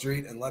on the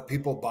street and let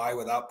people buy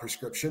without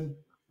prescription,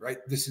 right?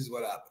 This is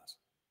what happens.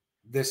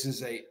 This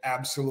is a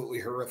absolutely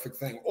horrific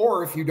thing.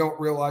 Or if you don't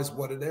realize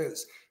what it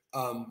is,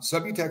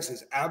 Subutex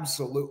is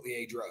absolutely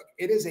a drug.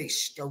 It is a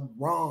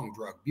strong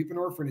drug.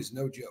 Buprenorphine is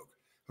no joke.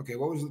 Okay,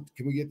 what was it?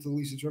 Can we get to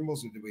Lisa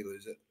Trimble's or did we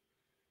lose it?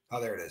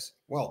 Oh, there it is.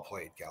 Well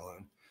played,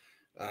 Calhoun.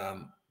 Let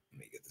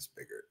me get this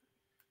bigger.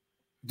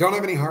 Don't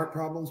have any heart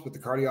problems, but the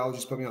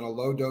cardiologist put me on a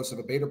low dose of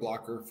a beta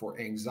blocker for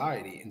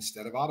anxiety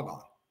instead of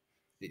Audubon.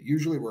 It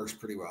usually works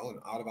pretty well, and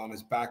Audubon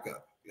is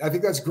backup. I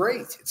think that's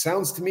great. It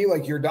sounds to me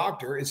like your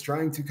doctor is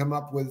trying to come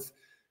up with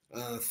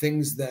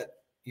things that,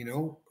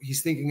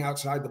 he's thinking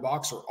outside the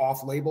box or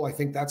off label. I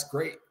think that's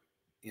great,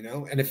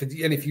 and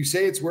if you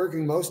say it's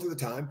working most of the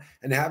time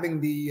and having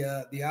the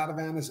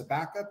Ativan as a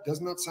backup,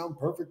 doesn't that sound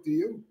perfect to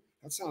you?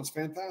 That sounds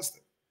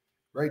fantastic,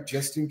 right?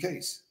 Just in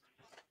case.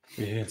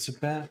 It's a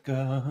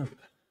backup.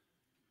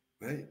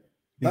 Right.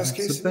 Best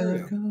case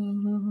scenario.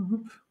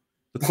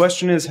 The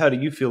question is, how do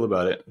you feel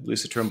about it,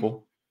 Lisa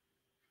Trimble?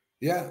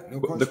 Yeah, no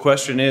question. The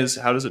question is,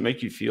 how does it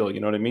make you feel? You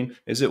know what I mean?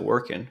 Is it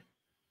working?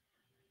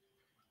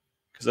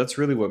 Because that's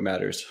really what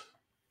matters.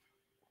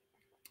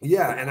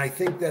 Yeah, and I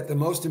think that the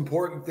most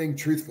important thing,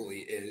 truthfully,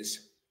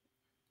 is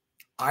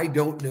I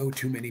don't know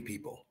too many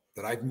people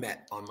that I've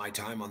met on my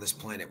time on this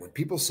planet. When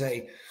people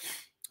say,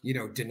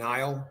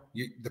 denial,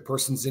 the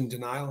person's in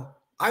denial,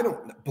 I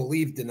don't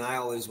believe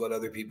denial is what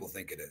other people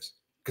think it is.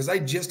 Because I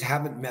just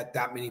haven't met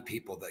that many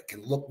people that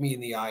can look me in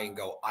the eye and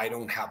go, I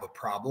don't have a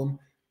problem,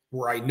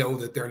 where I know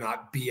that they're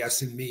not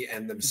BSing me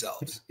and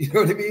themselves. You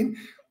know what I mean?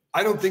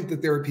 I don't think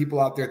that there are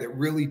people out there that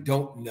really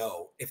don't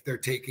know if they're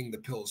taking the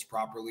pills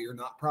properly or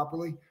not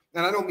properly.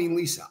 And I don't mean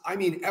Lisa. I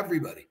mean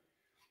everybody.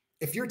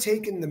 If you're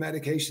taking the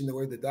medication the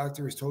way the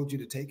doctor has told you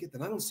to take it,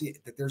 then I don't see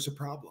that there's a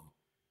problem.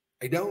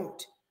 I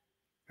don't,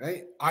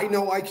 right? I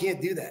know I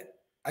can't do that.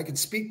 I can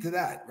speak to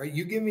that, right?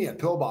 You give me a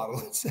pill bottle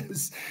that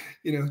says,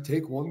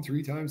 take 1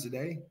 3 times a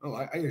day. Oh,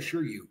 I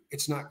assure you,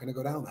 it's not going to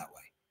go down that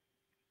way.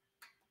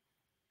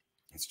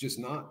 It's just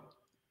not.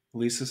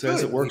 Lisa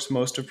says it works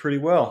most of pretty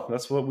well.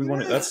 That's what we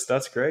wanted.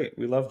 That's great.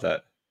 We love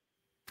that.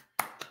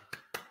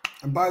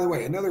 And by the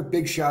way, another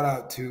big shout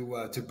out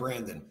to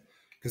Brandon,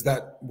 because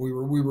that we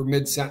were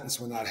mid-sentence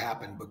when that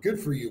happened. But good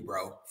for you,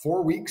 bro.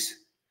 4 weeks,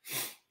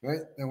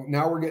 right? And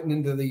now we're getting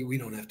into we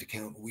don't have to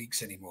count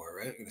weeks anymore,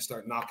 right? We're going to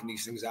start knocking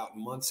these things out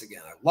in months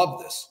again. I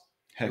love this.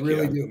 I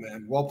really do,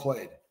 man. Well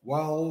played.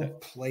 Well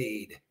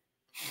played.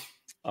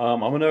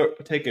 I'm going to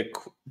take a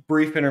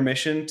brief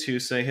intermission to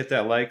say hit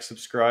that like,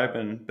 subscribe,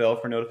 and bell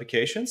for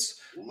notifications.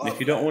 And if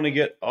you don't want to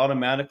get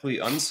automatically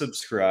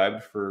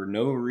unsubscribed for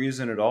no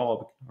reason at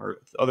all, or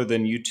other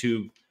than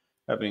YouTube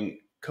having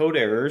code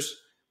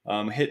errors,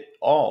 hit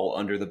all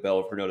under the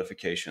bell for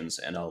notifications.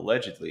 And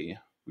allegedly,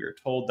 we are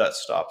told that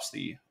stops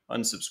the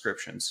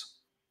unsubscriptions.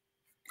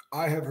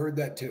 I have heard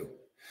that too.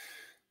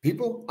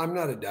 People, I'm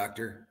not a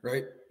doctor,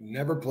 right?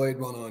 Never played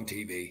one on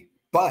TV,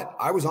 but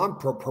I was on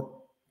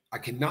I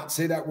cannot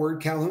say that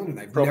word, Calhoun, and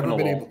I've never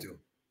been able to.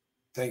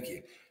 Thank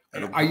you.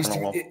 I used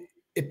to.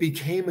 It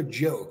became a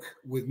joke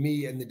with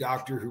me and the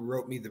doctor who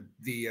wrote me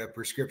the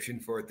prescription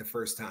for it the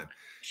first time.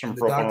 Some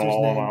the doctor's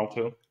name,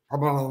 too.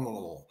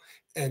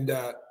 And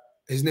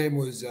his name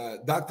was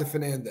Dr.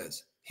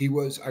 Fernandez. He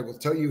was. I will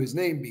tell you his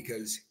name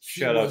because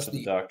shout out to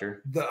the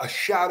doctor. A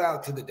shout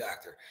out to the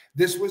doctor.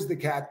 This was the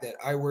cat that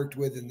I worked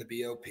with in the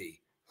BOP,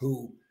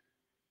 who.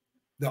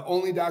 The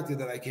only doctor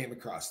that I came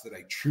across that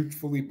I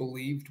truthfully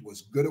believed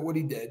was good at what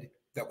he did,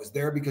 that was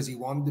there because he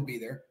wanted to be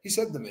there. He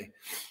said to me,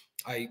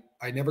 I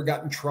never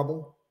got in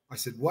trouble. I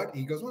said, what?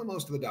 He goes, well,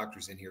 most of the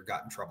doctors in here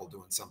got in trouble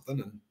doing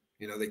something and,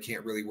 they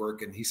can't really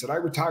work. And he said, I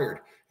retired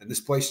and this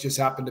place just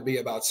happened to be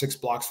about 6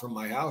 blocks from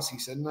my house. He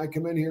said, and I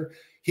come in here.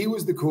 He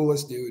was the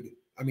coolest dude.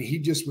 I mean, he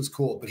just was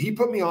cool, but he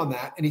put me on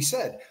that. And he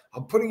said,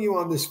 I'm putting you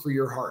on this for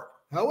your heart.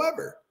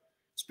 However,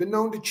 it's been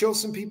known to chill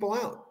some people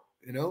out.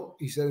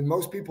 He said,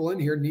 most people in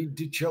here need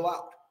to chill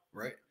out,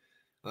 right?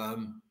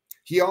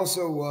 He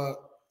also,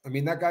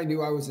 that guy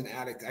knew I was an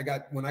addict.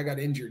 When I got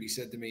injured, he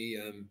said to me,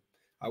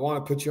 I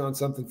want to put you on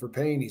something for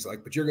pain. He's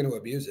like, but you're going to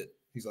abuse it.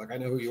 He's like, I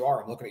know who you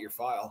are. I'm looking at your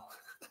file.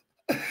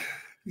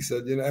 He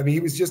said, he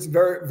was just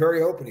very,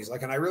 very open. He's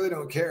like, and I really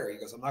don't care. He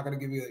goes, I'm not going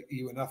to give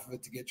you enough of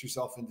it to get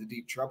yourself into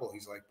deep trouble.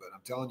 He's like, but I'm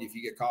telling you, if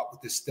you get caught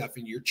with this stuff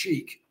in your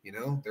cheek,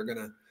 they're going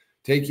to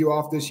take you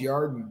off this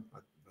yard. And I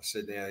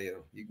said, yeah,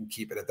 you can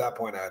keep it. At that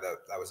point, I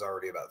was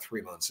already about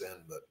 3 months in,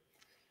 but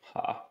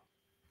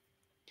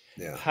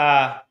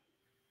yeah.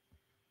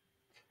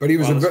 But he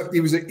was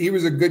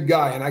a good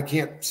guy, and I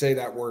can't say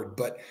that word,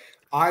 but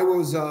I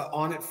was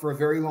on it for a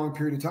very long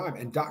period of time.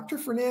 And Dr.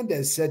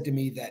 Fernandez said to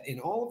me that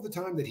in all of the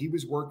time that he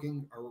was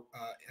working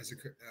as a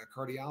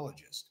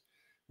cardiologist,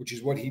 which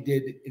is what he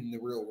did in the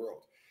real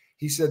world,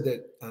 he said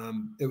that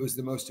it was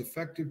the most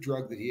effective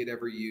drug that he had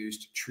ever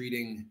used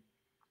treating.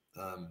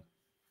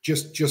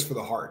 Just for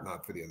the heart,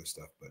 not for the other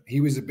stuff. But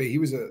he was a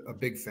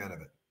big fan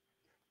of it.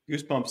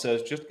 Goosebump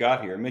says, just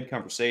got here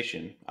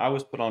mid-conversation. I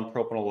was put on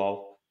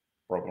propranolol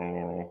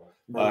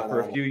for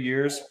a few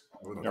years.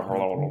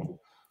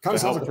 Kind of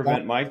sounds like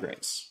prevent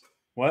migraines.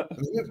 What?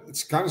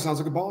 It kind of sounds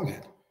like a bong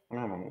hit.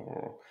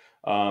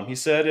 He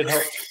said it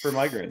helped for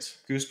migraines.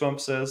 Goosebump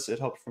says it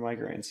helped for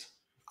migraines.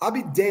 I'll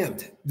be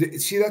damned.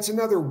 See, that's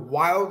another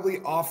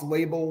wildly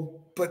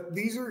off-label. But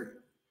these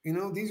are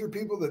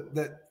people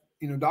that.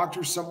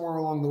 Doctors somewhere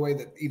along the way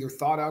that either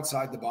thought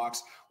outside the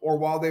box or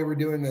while they were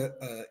doing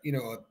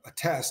a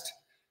test,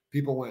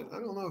 people went, I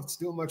don't know if it's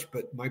doing much,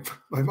 but my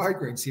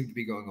migraine seemed to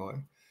be going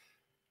away.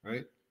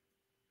 Right.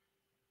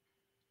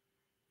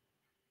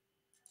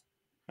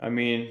 I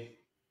mean,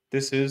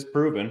 this is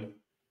proven.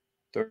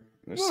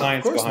 There's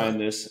science behind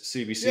this,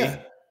 CBC.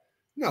 Yeah.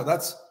 No,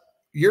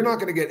 you're not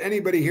going to get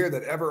anybody here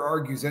that ever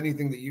argues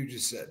anything that you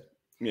just said.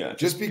 Yeah,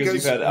 just because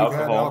you've had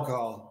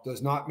alcohol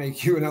does not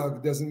make you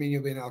doesn't mean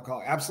you'll be an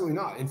alcoholic. Absolutely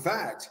not. In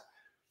fact,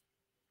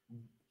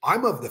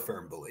 I'm of the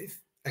firm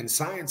belief, and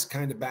science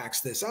kind of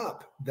backs this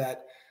up,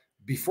 that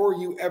before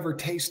you ever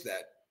taste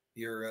that,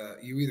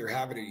 you either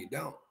have it or you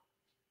don't.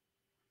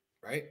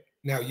 Right?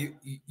 Now,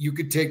 you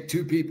could take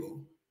two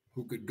people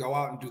who could go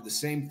out and do the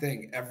same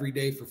thing every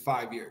day for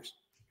 5 years,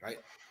 right?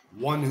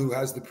 One who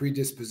has the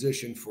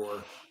predisposition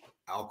for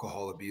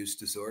alcohol abuse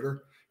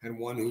disorder and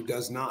one who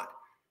does not.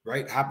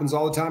 Right? Happens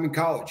all the time in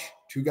college.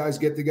 Two guys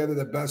get together,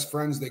 they're best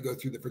friends. They go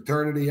through the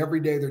fraternity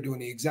every day. They're doing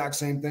the exact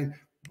same thing.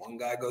 One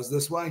guy goes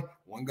this way.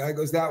 One guy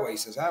goes that way. He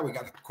says, we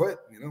got to quit.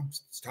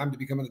 It's time to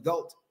become an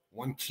adult.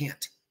 One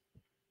can't.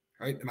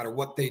 Right? No matter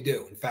what they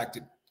do. In fact,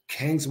 it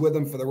hangs with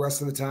them for the rest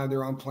of the time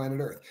they're on planet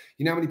Earth.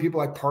 You know how many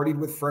people I partied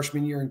with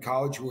freshman year in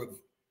college who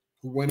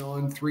went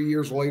on 3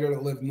 years later to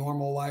live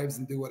normal lives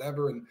and do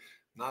whatever, and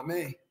not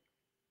me.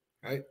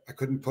 Right? I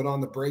couldn't put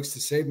on the brakes to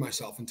save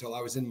myself until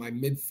I was in my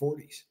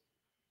mid-40s.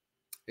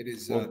 It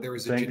is there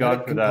is a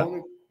genetic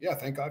component. Yeah,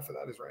 thank God for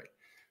that is right.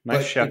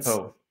 Nice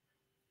chapeau.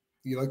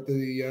 You like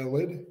the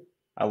lid?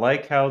 I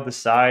like how the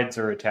sides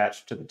are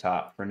attached to the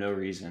top for no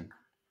reason,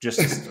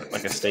 just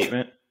like a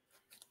statement.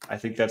 I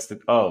think that's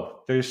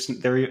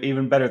they're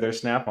even better. They're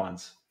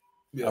snap-ons.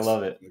 Yes. I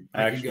love it.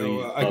 I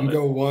can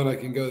go one. I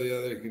can go the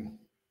other.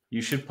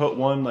 You should put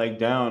one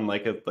down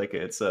like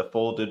it's a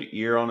folded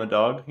ear on a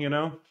dog.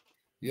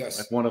 Yes.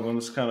 Like one of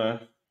them's kind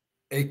of.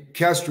 Hey,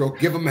 Kestrel,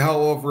 give them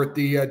hell over at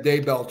the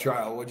Daybell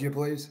trial, would you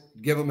please?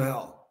 Give them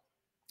hell.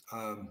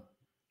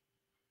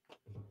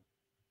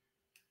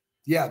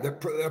 Yeah,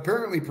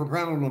 apparently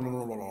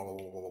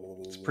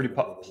propranolol. It's pretty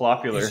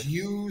popular. It's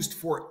used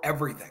for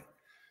everything.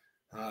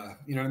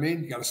 You know what I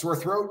mean? You got a sore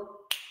throat?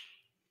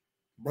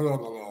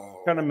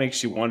 Kind of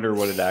makes you wonder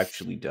what it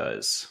actually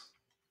does.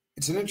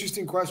 It's an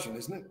interesting question,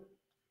 isn't it?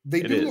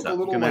 They It do is. look a I'm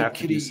little gonna like have to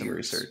do kitty some ears.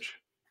 research.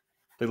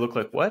 They look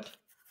like what?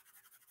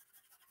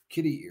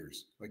 Kitty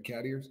ears, like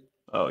cat ears.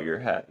 Oh, your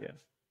hat, yeah.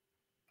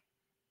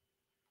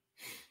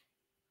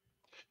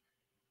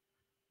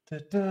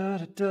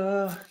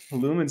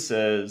 Lumen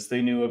says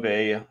they knew of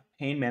a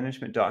pain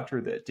management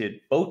doctor that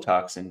did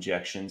Botox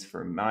injections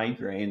for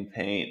migraine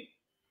pain.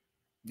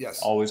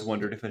 Yes. Always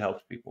wondered if it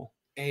helped people.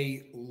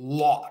 A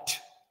lot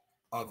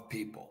of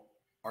people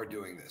are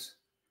doing this.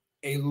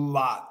 A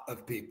lot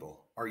of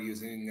people are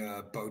using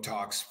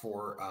Botox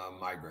for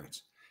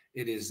migraines.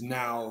 It's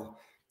now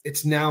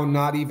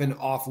not even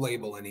off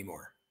label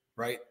anymore,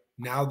 right?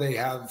 Now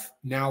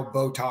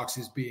Botox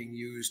is being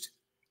used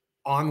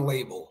on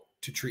label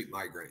to treat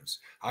migraines.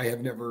 I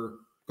have never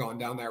gone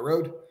down that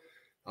road.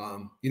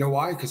 You know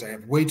why? Because I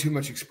have way too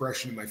much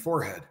expression in my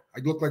forehead.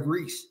 I look like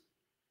Reese.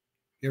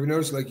 You ever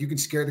notice, like, you can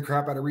scare the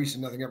crap out of Reese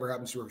and nothing ever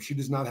happens to her? She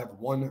does not have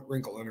one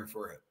wrinkle on her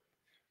forehead.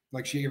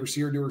 Like, she ever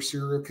see her do her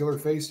serial killer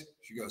face?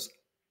 She goes,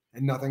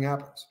 and nothing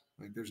happens.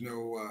 Like, there's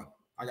no,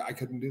 I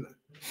couldn't do that.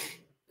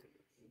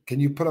 Can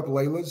you put up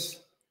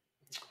Layla's?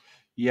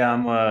 Yeah,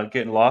 I'm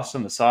getting lost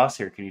in the sauce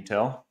here. Can you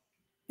tell?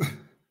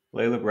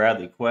 Layla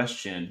Bradley,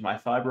 question. My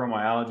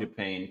fibromyalgia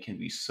pain can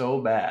be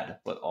so bad,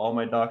 but all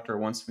my doctor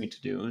wants me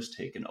to do is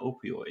take an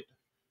opioid.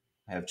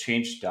 I have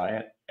changed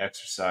diet,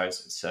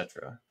 exercise,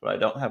 etc., but I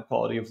don't have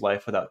quality of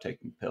life without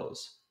taking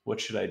pills.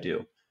 What should I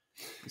do?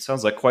 It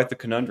sounds like quite the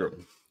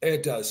conundrum.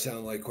 It does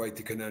sound like quite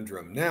the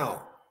conundrum.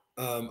 Now,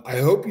 I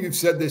hope you've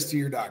said this to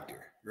your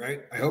doctor,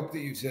 right? I hope that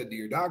you've said to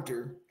your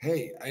doctor,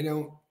 hey, I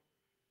don't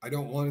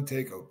want to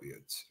take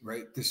opiates,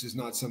 right? This is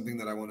not something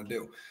that I want to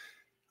do.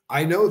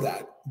 I know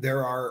that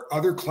there are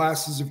other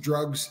classes of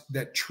drugs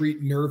that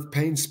treat nerve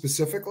pain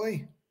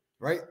specifically,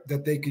 right?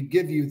 That they could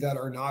give you that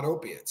are not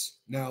opiates.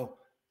 Now,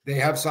 they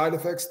have side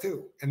effects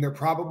too, and they're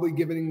probably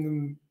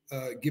giving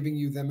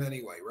you them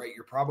anyway, right?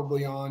 You're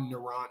probably on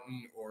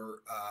Neurontin or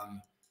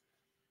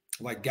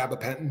like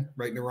gabapentin,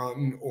 right?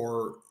 Neurontin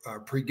or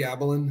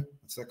pregabalin.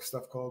 What's that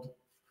stuff called?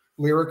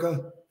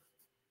 Lyrica.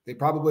 They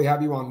probably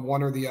have you on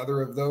one or the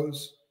other of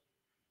those.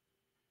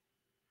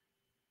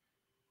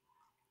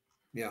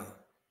 Yeah.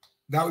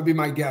 That would be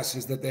my guess,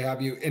 is that they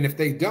have you. And if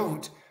they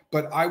don't,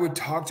 but I would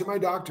talk to my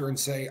doctor and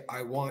say,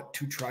 I want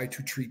to try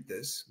to treat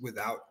this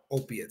without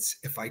opiates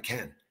if I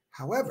can.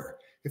 However,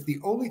 if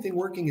the only thing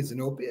working is an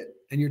opiate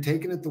and you're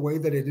taking it the way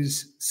that it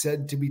is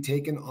said to be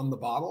taken on the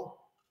bottle,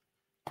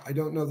 I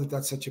don't know that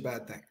that's such a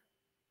bad thing.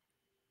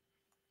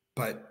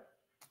 But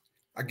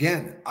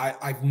again,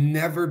 I've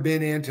never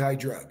been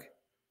anti-drug.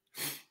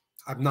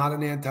 I'm not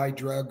an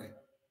anti-drug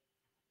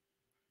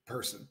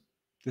person.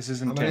 This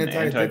isn't an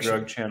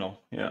anti-drug channel.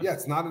 Yeah,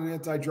 it's not an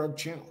anti-drug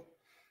channel.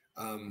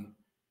 I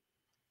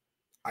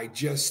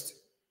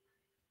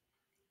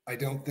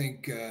don't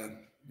think,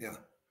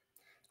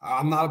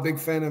 I'm not a big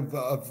fan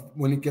of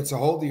when it gets a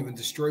hold of you and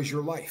destroys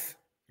your life,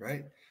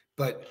 right?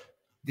 But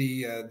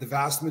the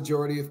vast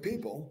majority of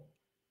people,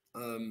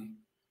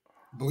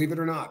 believe it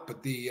or not,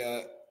 but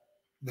the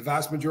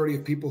vast majority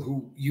of people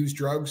who use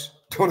drugs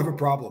don't have a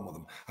problem with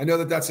them. I know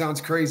that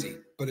sounds crazy,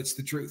 but it's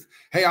the truth.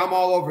 Hey, I'm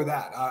all over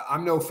that.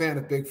 I'm no fan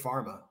of big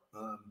pharma.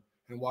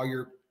 And while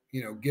you're,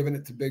 giving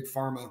it to big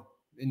pharma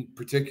in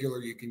particular,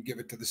 you can give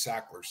it to the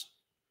Sacklers.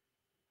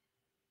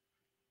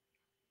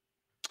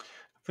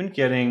 I've been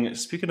getting,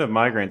 speaking of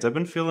migraines, I've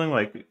been feeling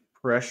like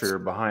pressure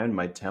behind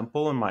my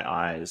temple and my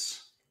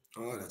eyes.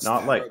 Oh, that's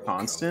not terrible, like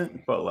constant,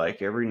 Calvin. but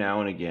like every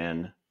now and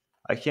again.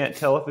 I can't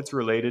tell if it's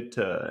related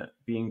to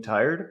being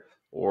tired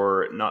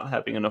or not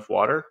having enough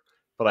water,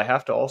 but I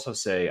have to also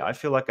say I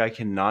feel like I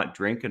cannot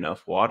drink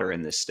enough water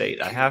in this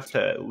state. I have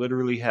to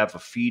literally have a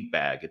feed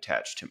bag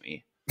attached to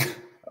me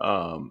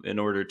in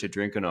order to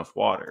drink enough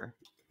water.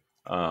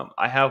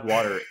 I have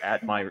water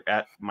at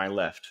my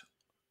left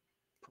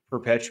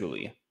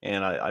perpetually,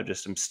 and I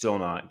just am still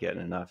not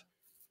getting enough.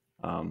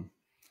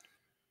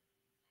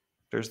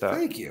 There's that.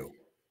 Thank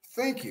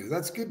you.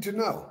 That's good to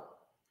know.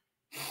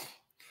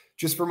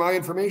 Just for my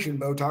information,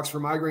 Botox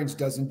for migraines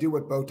doesn't do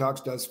what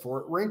Botox does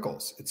for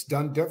wrinkles. It's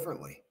done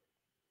differently.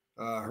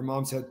 Her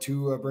mom's had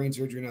 2 brain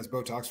surgery and has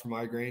Botox for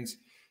migraines.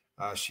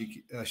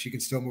 She can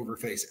still move her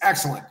face.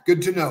 Excellent.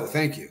 Good to know.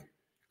 Thank you.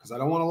 Because I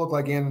don't want to look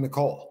like Anna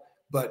Nicole.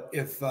 But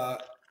if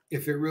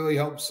it really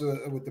helps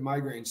with the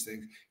migraines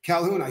thing,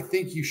 Calhoun, I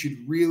think you should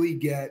really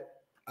get.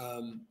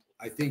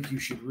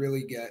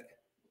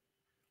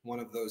 One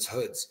of those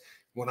hoods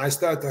when I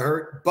start to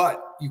hurt.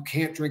 But you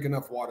can't drink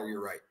enough water.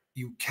 You're right.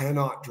 You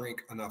cannot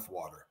drink enough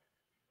water.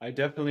 I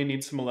definitely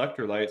need some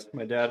electrolytes.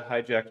 My dad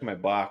hijacked my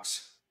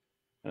box,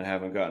 and I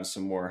haven't gotten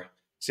some more.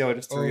 See how I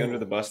just threw you under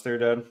the bus there,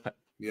 Dad?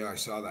 Yeah, I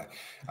saw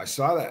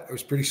that. It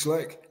was pretty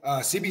slick.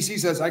 CBC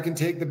says, I can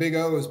take the big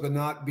O's, but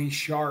not be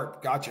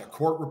sharp. Gotcha.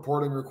 Court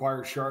reporting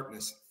requires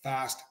sharpness,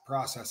 fast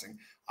processing.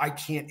 I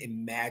can't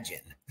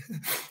imagine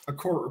a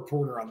court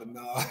reporter on the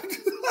nod.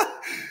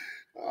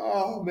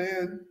 Oh,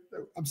 man.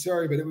 I'm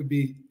sorry, but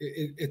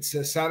it's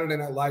a Saturday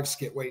Night Live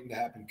skit waiting to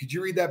happen. Could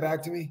you read that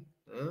back to me?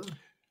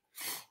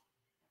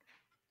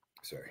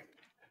 Sorry.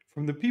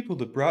 From the people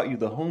that brought you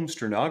the home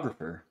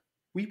stenographer,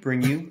 we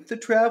bring you the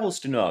travel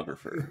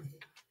stenographer.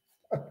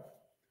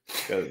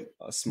 Got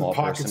a small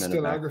pocket person in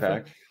a stenographer.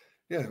 backpack.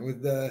 Yeah,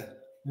 with the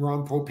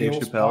Ron Dave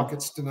Popeil's Chappelle.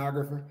 pocket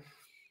stenographer.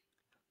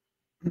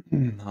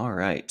 All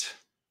right.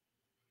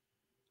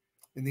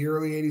 In the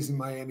early 80s in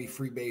Miami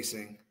free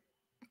basing,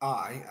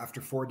 I, after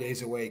 4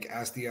 days awake,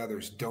 asked the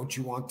others, "Don't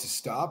you want to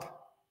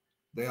stop?"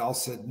 They all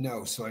said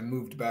no, so I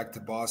moved back to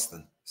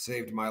Boston.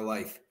 Saved my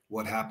life.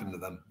 What happened to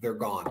them? They're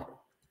gone.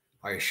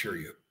 I assure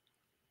you.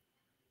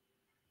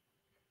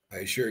 I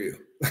assure you.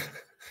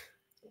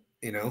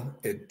 You know,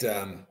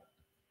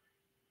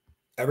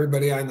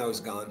 everybody I know is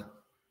gone.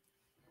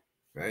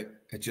 Right?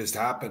 It just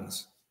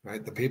happens.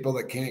 Right? The people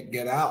that can't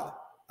get out.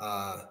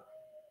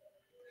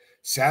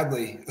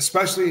 Sadly,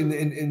 especially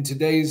in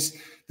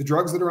today's, the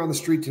drugs that are on the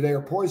street today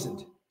are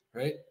poisoned,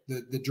 right?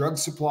 The drug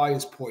supply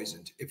is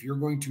poisoned. If you're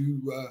going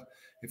to,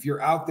 if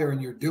you're out there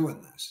and you're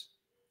doing this,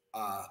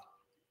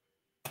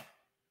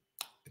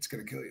 it's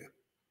going to kill you.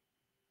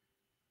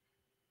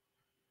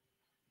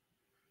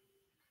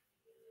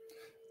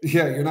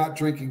 Yeah, you're not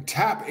drinking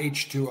tap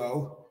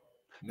H2O.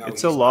 No,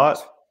 it's a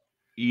lot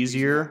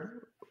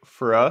easier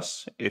for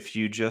us if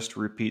you just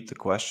repeat the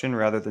question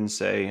rather than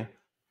say,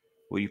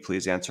 "Will you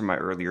please answer my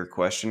earlier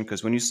question?"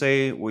 Because when you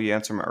say, "Will you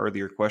answer my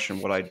earlier question?"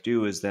 what I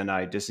do is then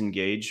I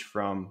disengage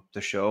from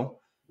the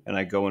show and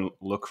I go and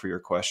look for your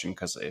question.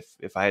 Because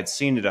if I had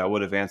seen it, I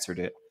would have answered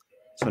it.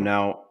 So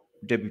now,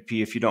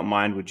 WP, if you don't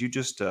mind, would you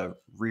just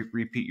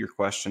repeat your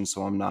question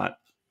so I'm not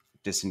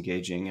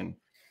disengaging and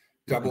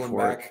doubling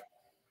back?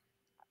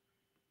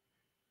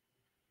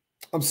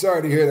 I'm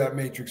sorry to hear that,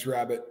 Matrix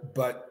Rabbit,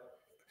 but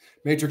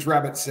Matrix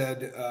Rabbit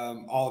said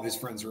all of his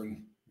friends are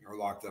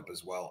locked up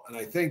as well. And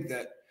I think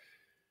that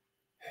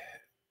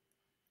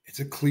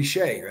it's a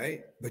cliche,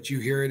 right? But you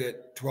hear it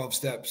at 12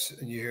 steps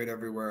and you hear it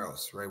everywhere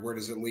else, right? Where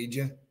does it lead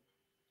you?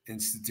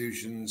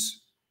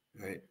 Institutions,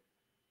 right?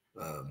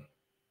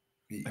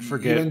 I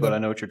forget, but I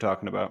know what you're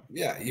talking about.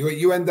 Yeah,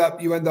 you end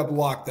up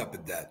locked up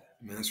in debt.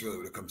 I mean, that's really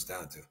what it comes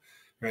down to,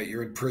 right?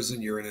 You're in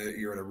prison, you're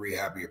in a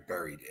rehab, you're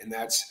buried, and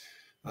that's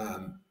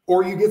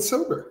or you get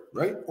sober,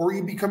 right? Or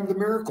you become the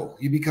miracle.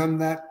 You become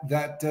that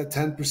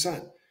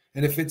 10%.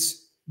 And if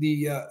it's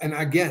the and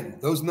again,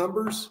 those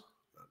numbers,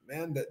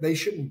 man, that they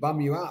shouldn't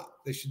bum you out.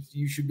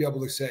 You should be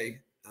able to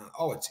say,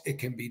 oh, it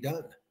can be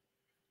done.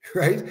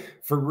 Right?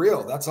 For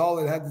real. That's all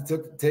it had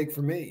to take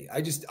for me.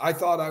 I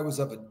thought I was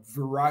of a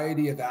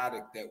variety of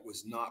addict that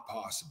was not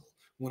possible.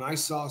 When I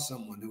saw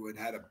someone who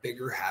had a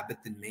bigger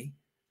habit than me,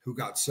 who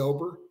got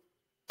sober,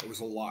 it was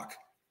a lock.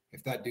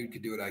 If that dude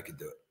could do it, I could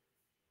do it.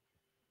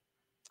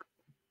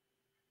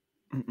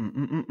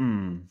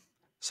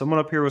 Someone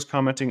up here was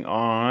commenting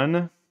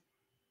on,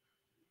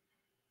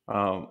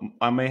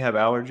 I may have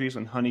allergies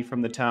and honey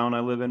from the town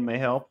I live in may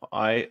help.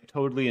 I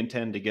totally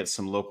intend to get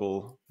some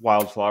local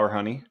wildflower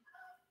honey.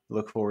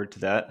 Look forward to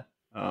that.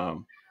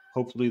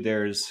 Hopefully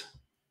there's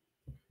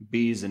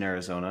bees in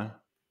Arizona.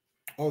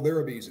 Oh, there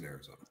are bees in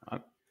Arizona.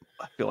 I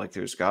feel like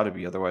there's got to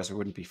be, otherwise there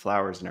wouldn't be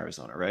flowers in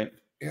Arizona, right?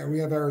 Yeah, we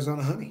have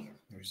Arizona honey.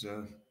 There's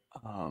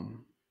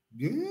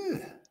yeah.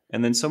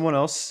 And then someone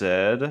else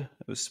said,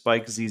 it was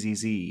Spike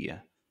ZZZ,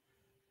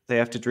 they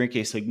have to drink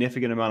a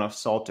significant amount of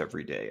salt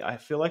every day. I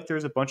feel like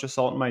there's a bunch of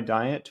salt in my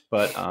diet,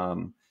 but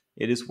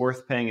it is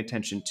worth paying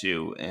attention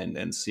to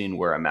and seeing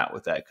where I'm at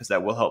with that, because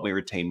that will help me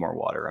retain more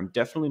water. I'm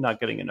definitely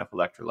not getting enough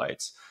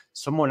electrolytes.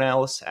 Someone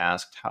else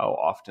asked how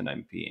often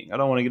I'm peeing. I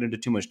don't want to get into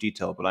too much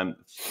detail, but I'm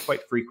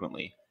quite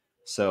frequently.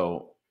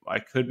 So I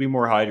could be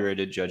more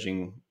hydrated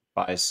judging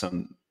by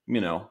some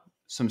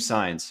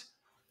signs.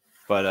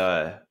 But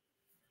I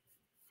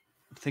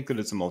think that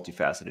it's a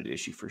multifaceted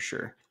issue for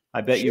sure.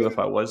 I bet you if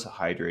I was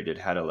hydrated,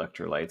 had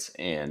electrolytes,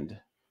 and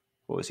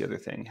what was the other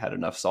thing? Had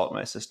enough salt in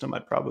my system,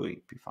 I'd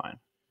probably be fine.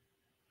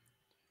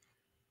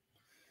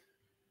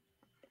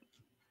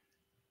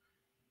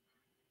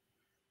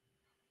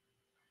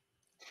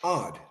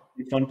 Odd.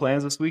 Any fun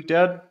plans this week,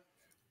 Dad?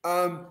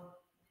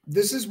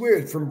 This is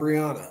weird from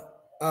Brianna.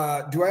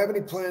 Do I have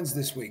any plans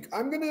this week?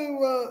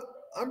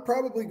 I'm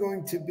probably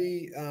going to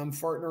be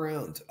farting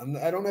around.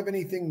 I don't have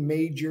anything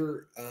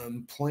major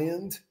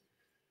planned.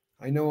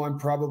 I know I'm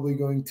probably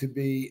going to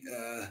be,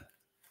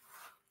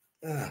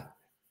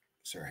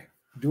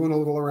 doing a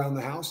little around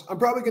the house. I'm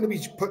probably going to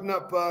be putting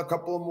up a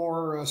couple of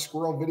more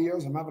squirrel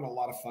videos. I'm having a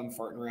lot of fun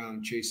farting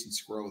around chasing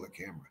squirrel with a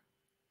camera.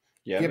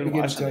 Yeah, I've been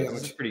watching this.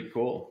 This is pretty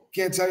cool.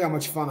 Can't tell you how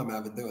much fun I'm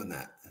having doing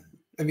that.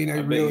 I mean, I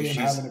really am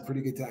having a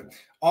pretty good time.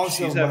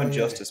 Also, she's having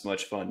just as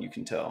much fun, you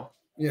can tell.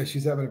 Yeah,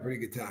 she's having a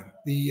pretty good time.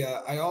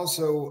 I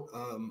also,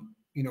 I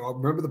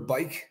remember the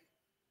bike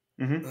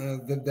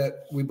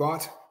that we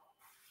bought.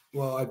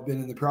 Well, I've been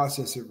in the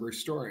process of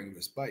restoring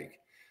this bike,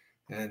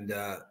 and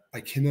I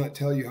cannot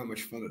tell you how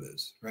much fun it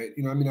is. Right?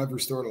 I've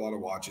restored a lot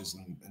of watches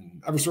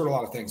and I've restored a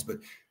lot of things, but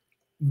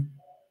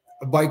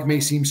a bike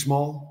may seem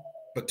small,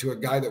 but to a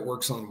guy that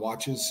works on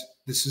watches,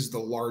 this is the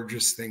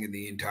largest thing in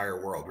the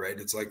entire world, right?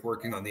 It's like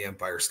working on the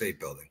Empire State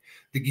Building.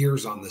 The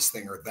gears on this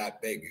thing are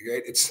that big,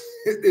 right? It's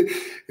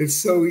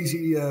so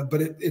easy,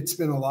 but it's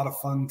been a lot of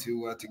fun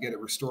to get it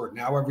restored.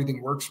 Now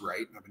everything works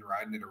right. I've been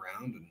riding it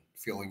around and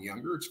feeling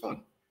younger. It's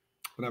fun.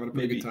 Been having a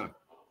pretty good time.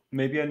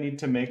 Maybe I need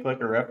to make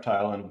like a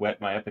reptile and wet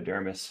my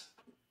epidermis.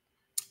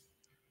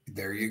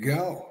 There you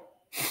go.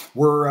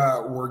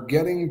 We're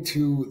getting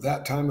to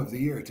that time of the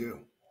year too.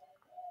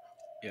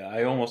 Yeah,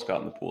 I almost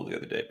got in the pool the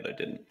other day, but I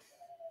didn't.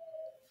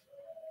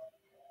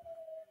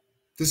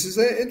 This is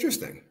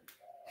interesting.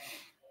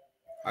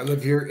 I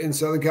live here in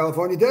Southern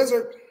California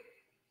desert.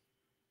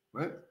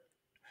 Right?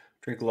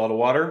 Drink a lot of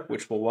water,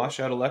 which will wash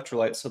out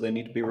electrolytes, so they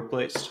need to be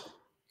replaced.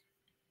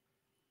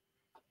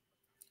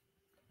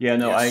 Yeah,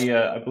 no,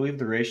 Yes. I believe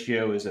the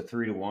ratio is a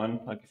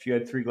 3-to-1. Like if you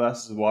had 3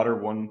 glasses of water,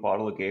 1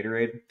 bottle of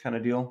Gatorade kind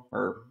of deal,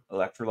 or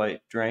electrolyte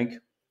drink.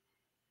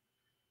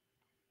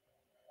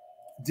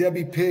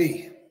 Debbie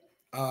P,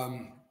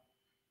 I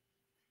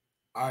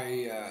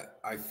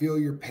feel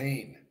your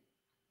pain,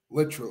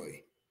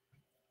 literally.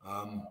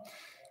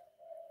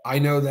 I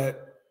know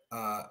that.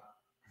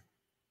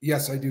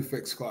 Yes, I do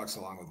fix clocks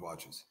along with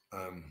watches.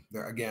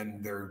 They're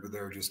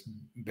just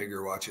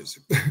bigger watches.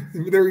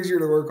 They're easier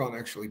to work on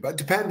actually, but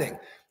depending,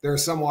 there are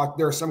some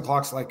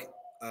clocks like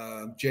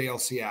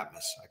JLC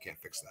Atmos. I can't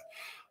fix that.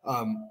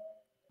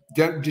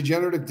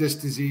 Degenerative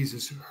disc disease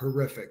is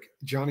horrific.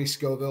 Johnny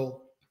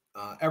Scoville,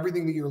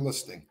 everything that you're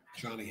listing,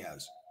 Johnny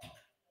has,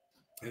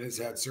 and has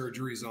had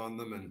surgeries on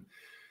them. And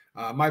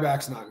my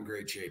back's not in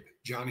great shape.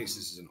 Johnny's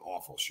is in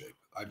awful shape.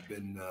 I've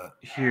been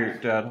Here,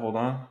 Dad, hold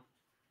on.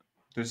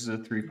 This is a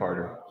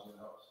 3-parter.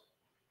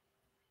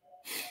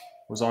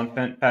 Was on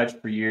fent patch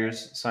for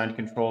years, signed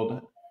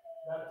controlled,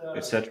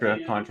 etc.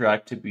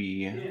 contract to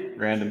be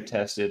random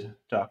tested.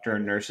 Doctor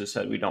and nurses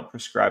said we don't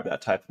prescribe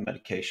that type of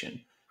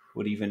medication.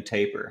 Would even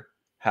taper.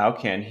 How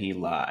can he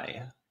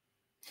lie?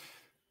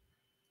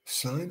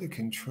 signed a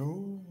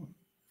control.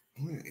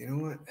 You know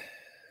what?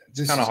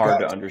 It's kind of hard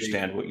to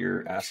understand what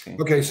you're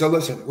asking. Okay, so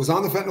listen, was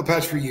on the fentanyl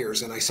patch for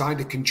years, and I signed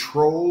a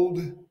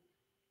controlled,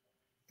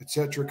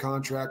 etc.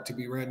 contract to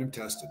be random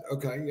tested.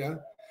 Okay, yeah.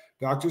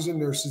 Doctors and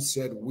nurses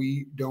said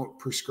we don't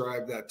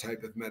prescribe that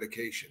type of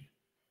medication.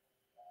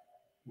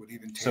 Would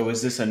even So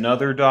is this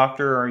another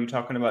doctor? Or are you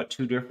talking about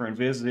 2 different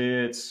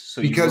visits?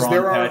 So because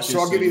you were on patches,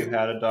 so I'll give you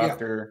had a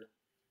doctor,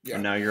 yeah.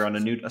 and now you're on a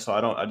new. So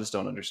I just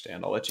don't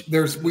understand. I'll let you.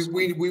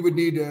 We would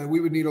need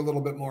a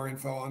little bit more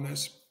info on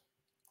this.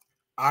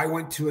 I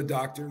went to a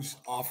doctor's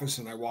office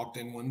and I walked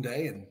in one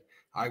day and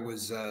I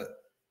was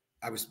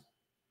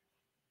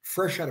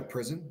fresh out of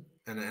prison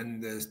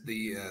and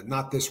the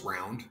not this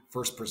round,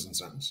 first prison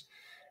sentence.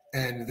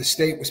 And the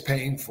state was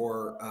paying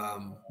for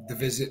the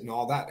visit and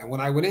all that. And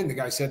when I went in, the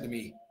guy said to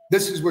me,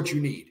 "This is what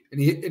you need." And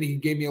he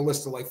gave me a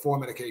list of like 4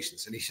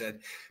 medications. And he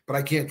said, "But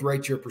I can't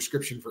write you a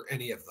prescription for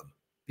any of them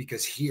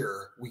because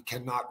here we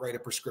cannot write a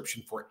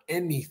prescription for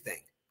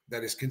anything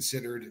that is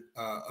considered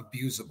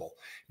abusable."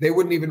 They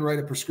wouldn't even write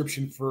a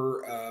prescription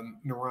for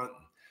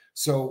Neurontin.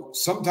 So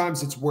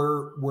sometimes it's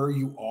where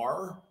you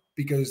are,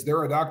 because there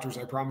are doctors,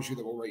 I promise you,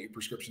 that will write you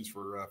prescriptions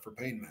for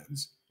pain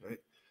meds, right?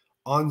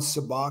 On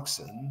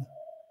Suboxone,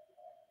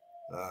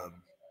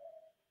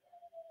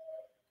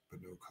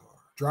 but no car.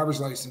 Driver's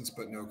license,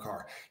 but no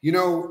car. You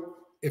know,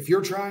 if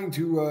you're trying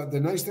to, the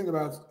nice thing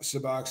about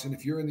Suboxone,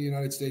 if you're in the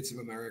United States of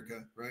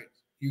America, right,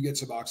 you get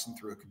Suboxone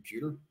through a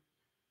computer.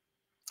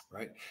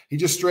 Right. He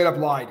just straight up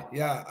lied.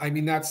 Yeah. I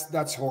mean,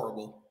 that's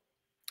horrible.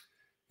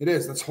 It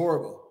is. That's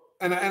horrible.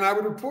 And I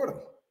would report him.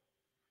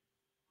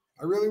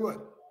 I really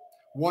would.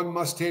 One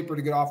must taper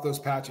to get off those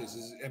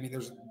patches.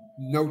 There's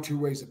no 2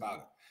 ways about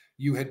it.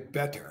 You had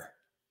better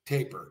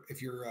taper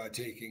if you're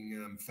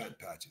taking fent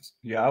patches.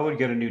 Yeah, I would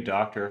get a new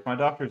doctor. If my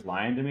doctor's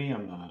lying to me,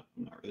 I'm not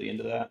really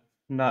into that.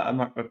 I'm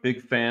not a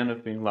big fan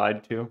of being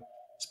lied to,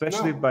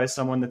 especially by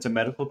someone that's a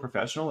medical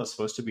professional that's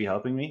supposed to be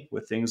helping me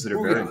with things that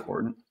are very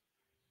important.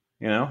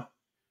 You know?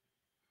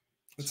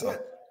 That's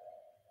it.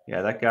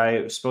 Yeah, that guy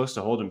is supposed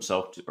to hold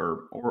himself to,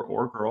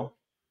 or girl.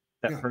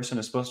 That person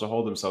is supposed to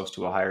hold themselves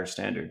to a higher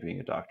standard being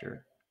a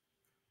doctor.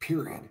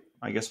 Period.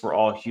 I guess we're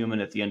all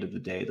human at the end of the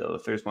day, though.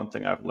 If there's one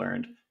thing I've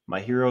learned, my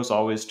heroes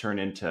always turn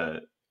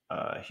into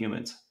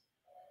humans.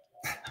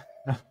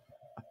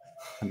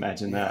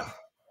 Imagine that.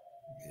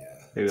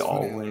 Yeah. They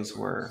always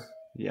were.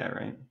 Yeah,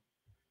 right.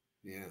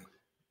 Yeah.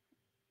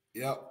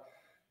 Yep.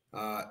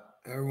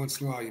 Every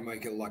once in a while you might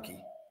get lucky,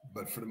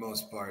 but for the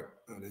most part,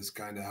 that is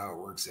kind of how it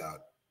works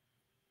out.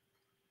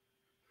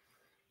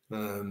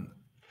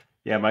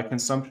 Yeah, my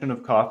consumption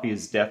of coffee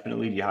is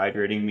definitely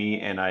dehydrating me,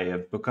 and I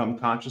have become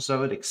conscious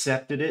of it,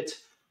 accepted it,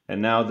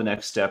 and now the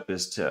next step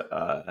is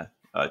to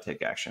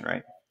take action.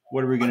 Right?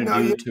 What are we going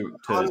to do to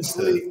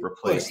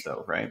replace,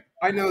 though? Right?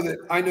 I know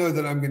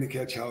that I'm going to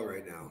catch hell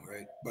right now,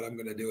 right? But I'm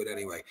going to do it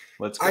anyway.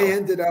 Let's go. I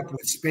ended up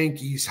with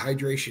Spanky's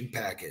hydration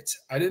packets.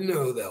 I didn't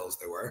know who the hells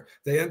they were.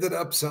 They ended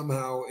up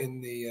somehow in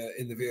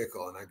the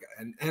vehicle,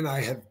 and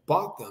I have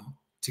bought them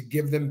to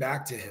give them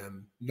back to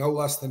him no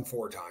less than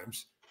 4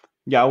 times.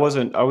 Yeah, I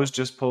wasn't. I was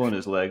just pulling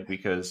his leg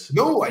because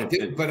No, I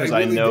didn't, but I I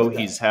really know did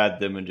he's that. had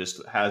them and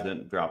just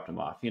hasn't dropped them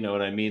off. You know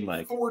what I mean?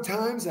 Like, 4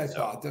 times I so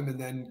bought them and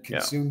then yeah.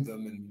 consumed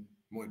them and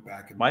went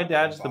back My and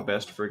dad's the bought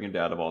best more. friggin'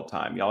 dad of all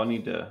time. Y'all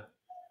need to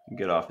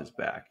get off his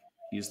back.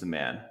 He's the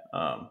man.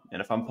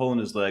 And if I'm pulling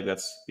his leg,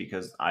 that's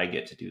because I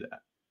get to do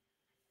that.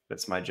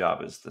 That's my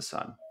job as the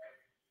son.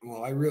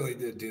 Well, I really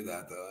did do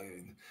that, though. I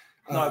mean,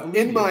 No, I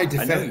believe you.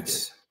 I know you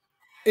did.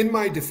 in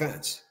my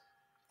defense,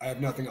 I have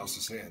nothing else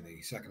to say in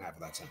the second half of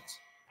that sentence.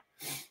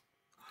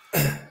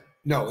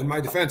 No, in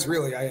my defense,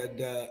 really, I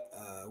had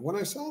when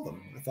I saw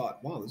them, I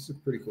thought, wow, this is a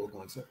pretty cool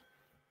concept.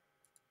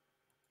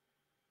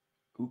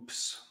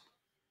 Oops.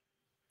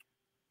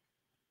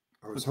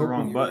 I was Put the hoping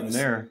wrong you were button going to.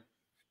 there.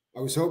 I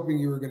was hoping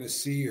you were going to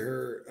see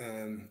her.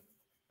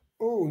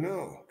 Oh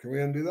no! Can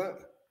we undo that?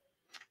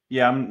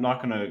 Yeah, I'm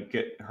not gonna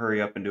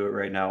hurry up and do it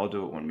right now. I'll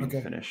do it when we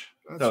Okay, finish.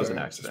 That that's was all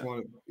an right. Just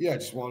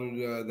accident.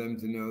 wanted them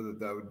to know that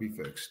that would be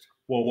fixed.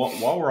 Well,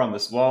 while we're on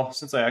this,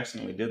 since I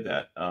accidentally did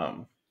that,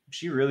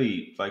 she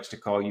really likes to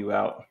call you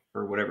out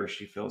for whatever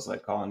she feels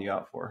like calling you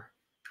out for.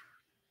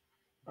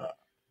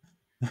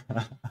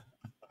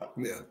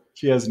 Yeah,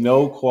 She has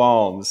no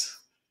qualms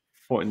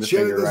pointing the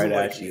Shannon finger right doesn't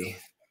at like you. me.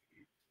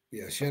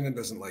 Yeah, Shannon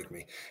doesn't like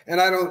me,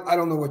 and I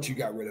don't know what you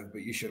got rid of,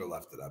 but you should have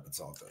left it up. It's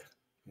all good.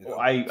 You Well,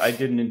 know? I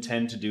didn't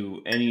intend to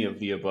do any of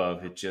the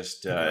above. It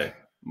just Okay.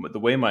 the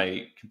way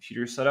my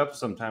computer's set up.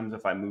 Sometimes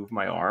if I move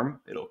my arm,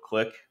 it'll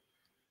click,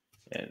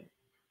 and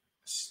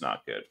it's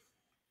not good.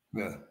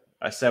 Yeah.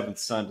 I seventh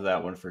son to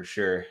that one for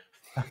sure.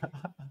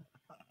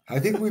 I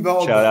think we've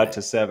all Shout done out it.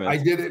 to seventh. I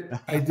did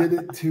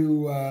it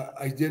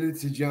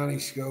to Johnny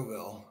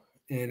Scoville,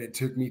 and it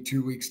took me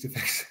 2 weeks to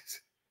fix it.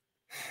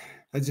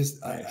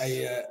 Nice.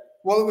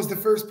 Well, it was the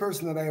first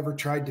person that I ever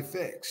tried to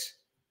fix.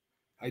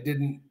 I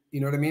didn't, you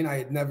know what I mean? I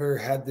had never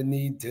had the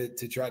need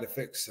to try to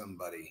fix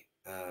somebody.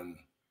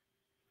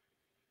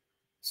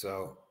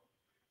 So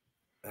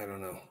I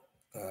don't know.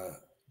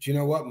 Do you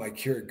know what? My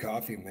Keurig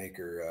coffee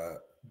maker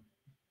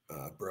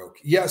broke.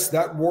 Yes,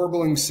 that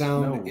warbling No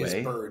sound is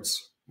way.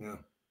 birds. Yeah.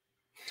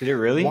 Did it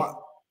really? What?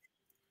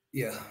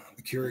 Yeah,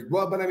 the Keurig.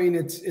 Well, but I mean,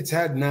 it's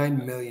had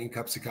 9 million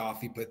cups of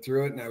coffee put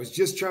through it, and I was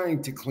just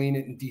trying to clean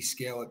it and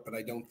descale it, but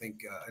I don't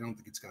think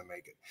it's going to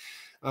make it.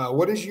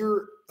 What is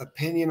your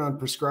opinion on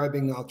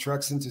prescribing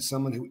naltrexone to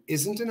someone who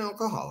isn't an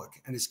alcoholic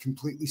and is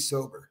completely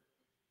sober?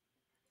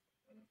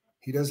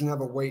 He doesn't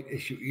have a weight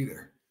issue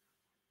either.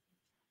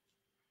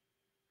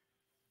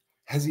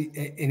 Has he?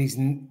 And he's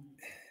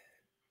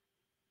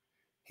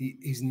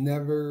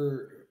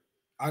never.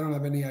 I don't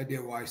have any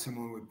idea why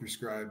someone would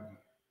prescribe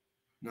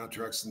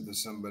naltrexone to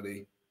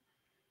somebody.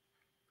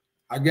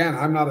 Again,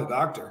 I'm not a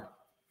doctor,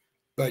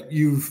 but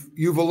you've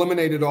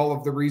eliminated all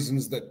of the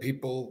reasons that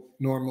people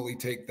normally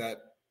take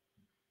that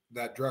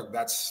drug.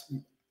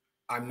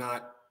 I'm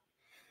not.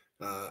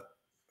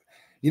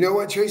 You know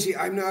what, Tracy?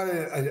 I'm not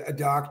a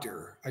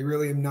doctor. I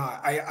really am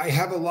not. I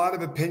have a lot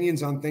of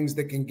opinions on things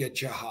that can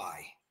get you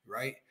high,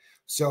 right?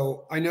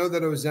 So I know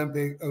that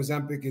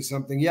Ozempic is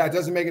something. Yeah, it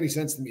doesn't make any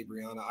sense to me,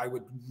 Brianna. I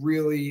would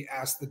really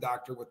ask the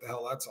doctor what the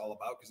hell that's all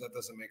about, because that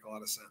doesn't make a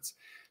lot of sense.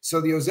 So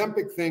the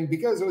Ozempic thing,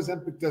 because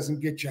Ozempic doesn't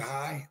get you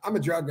high. I'm a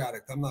drug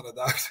addict. I'm not a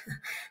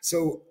doctor.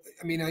 So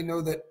I mean, I know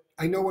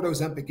what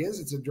Ozempic is.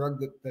 It's a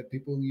drug that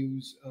people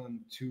use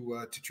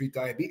to treat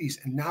diabetes,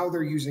 and now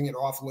they're using it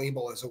off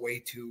label as a way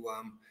to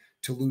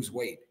lose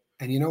weight.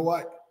 And you know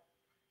what?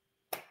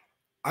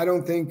 I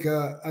don't think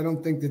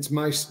it's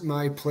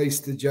my place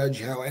to judge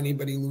how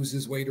anybody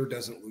loses weight or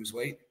doesn't lose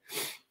weight.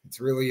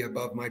 It's really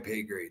above my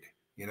pay grade.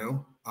 You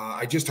know,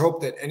 I just hope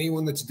that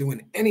anyone that's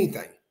doing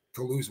anything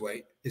to lose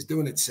weight is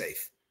doing it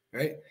safe,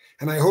 right?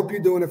 And I hope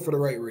you're doing it for the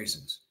right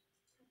reasons,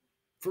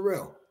 for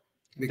real,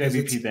 because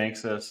WP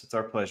thanks us. It's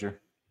our pleasure.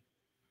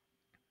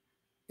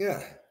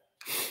 yeah.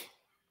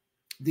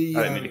 I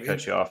didn't mean to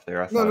cut you off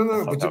there. I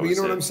No, thought but that you was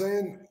know what it. I'm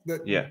saying?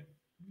 That Yeah.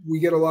 we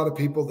get a lot of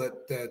people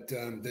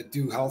that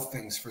do health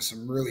things for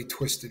some really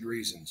twisted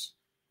reasons.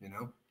 You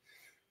know,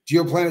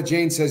 GeoPlanet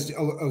Jane says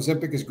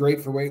Ozempic is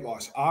great for weight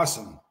loss.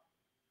 Awesome.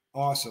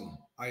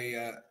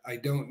 I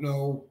don't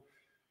know.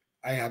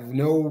 I have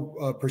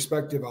no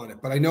perspective on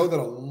it, but I know that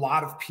a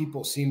lot of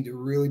people seem to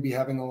really be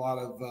having a lot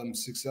of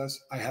success.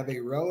 I have a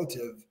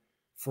relative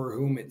for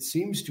whom it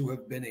seems to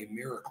have been a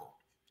miracle.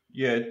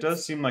 Yeah, it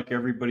does seem like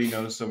everybody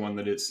knows someone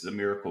that it's a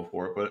miracle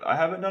for, but I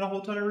haven't done a whole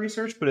ton of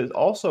research. But it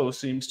also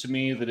seems to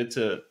me that it's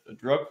a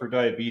drug for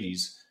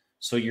diabetes.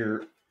 So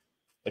you're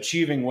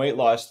achieving weight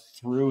loss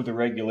through the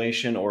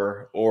regulation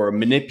or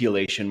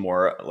manipulation,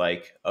 more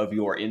like, of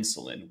your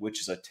insulin, which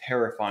is a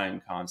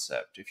terrifying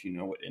concept if you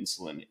know what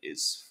insulin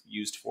is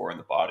used for in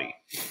the body.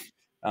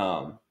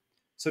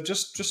 So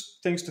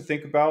just things to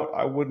think about.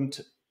 I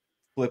wouldn't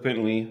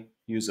flippantly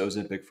use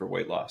Ozempic for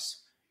weight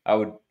loss.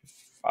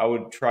 I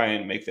would try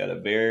and make that a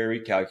very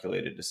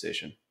calculated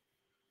decision.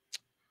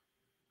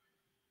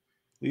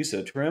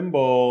 Lisa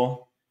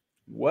Trimble,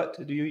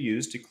 what do you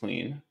use to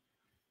clean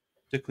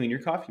your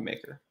coffee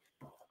maker?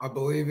 I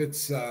believe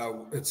it's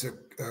a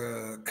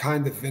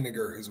kind of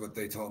vinegar is what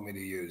they told me to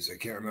use. I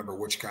can't remember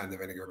which kind of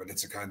vinegar, but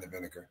it's a kind of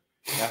vinegar.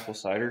 Apple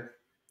cider,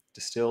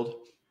 distilled,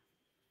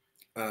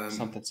 Um,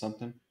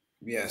 something.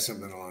 yeah,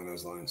 something along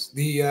those lines.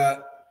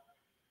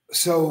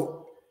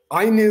 So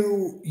I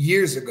knew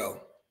years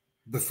ago,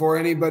 before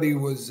anybody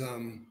was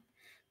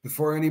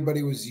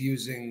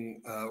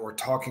using or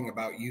talking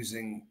about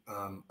using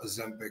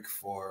Ozempic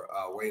for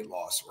weight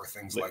loss or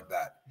things like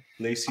that.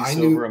 Lacey I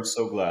Silver, knew I'm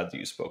so glad that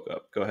you spoke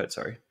up. Go ahead.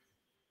 Sorry.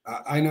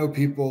 I know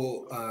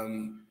people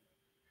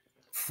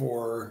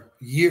for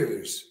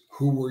years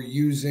who were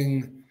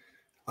using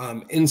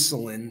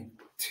insulin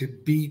to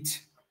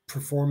beat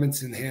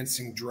performance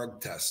enhancing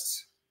drug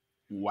tests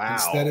Wow.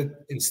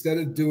 instead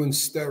of doing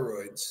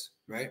steroids,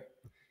 right?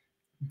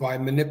 By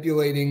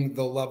manipulating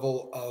the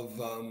level of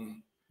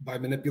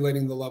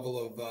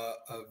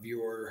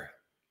your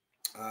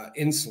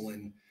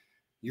insulin,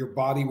 your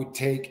body would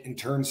take and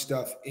turn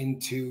stuff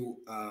into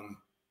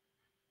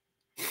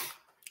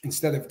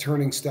instead of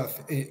turning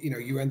stuff,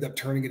 you end up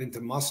turning it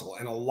into muscle.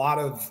 And a lot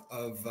of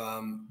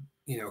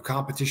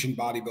competition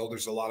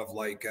bodybuilders, a lot of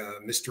like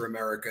Mr.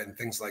 America and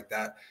things like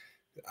that,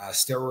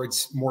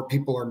 steroids, more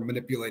people are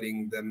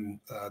manipulating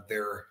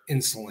their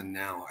insulin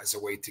now as a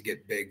way to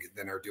get big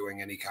than are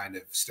doing any kind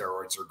of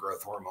steroids or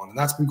growth hormone. And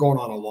that's been going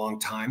on a long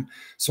time.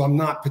 So I'm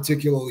not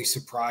particularly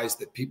surprised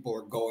that people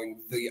are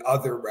going the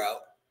other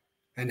route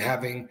and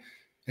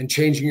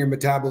changing your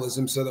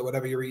metabolism so that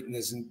whatever you're eating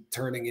isn't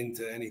turning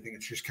into anything.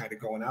 It's just kind of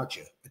going out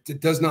you. It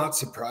does not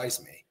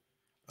surprise me.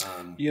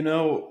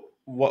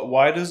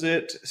 Why does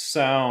it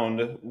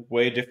sound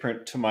way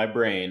different to my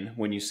brain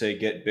when you say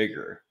get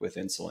bigger with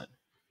insulin?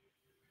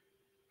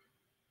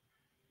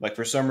 Like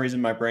for some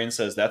reason, my brain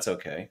says that's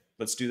okay.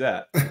 Let's do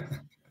that.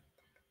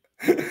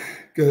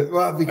 Good.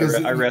 Well,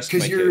 I rest my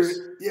case.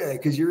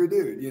 because you're a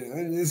dude.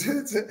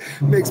 It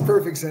makes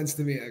perfect sense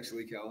to me,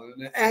 actually,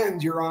 Calvin.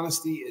 And your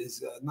honesty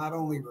is not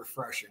only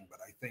refreshing, but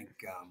I think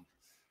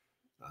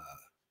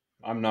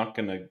I'm not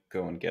gonna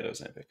go and get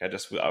Ozempic.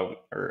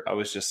 I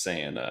was just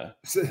saying.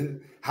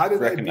 how did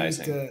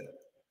recognizing.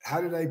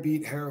 how did I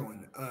beat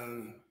heroin?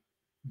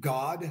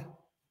 God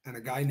and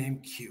a guy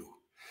named Q.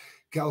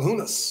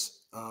 Calhounus.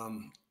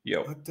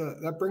 Yo.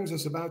 That brings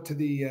us about to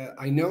the.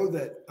 I know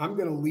that I'm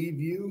going to leave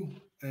you,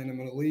 and I'm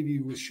going to leave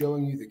you with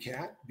showing you the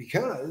cat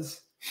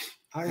because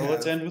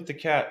Let's end with the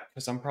cat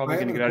because I'm probably I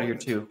have going to an get out of here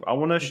appointment. too. I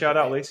want to shout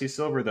out Lacey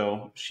Silver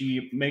though.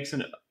 She makes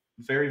a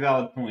very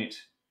valid point.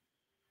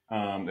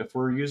 If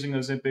we're using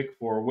Ozempic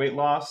for weight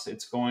loss,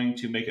 it's going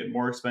to make it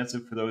more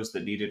expensive for those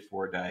that need it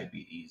for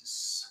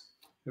diabetes.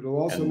 It'll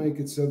also make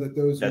it so that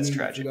those who That's need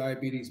tragic. it for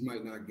diabetes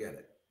might not get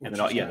it. And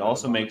then, it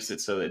also makes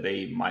it so that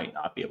they might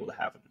not be able to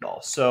have it at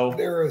all. So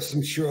there are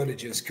some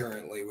shortages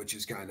currently, which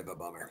is kind of a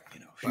bummer.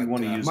 If you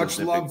want to use much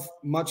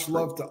Ozempic,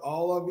 love to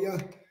all of you.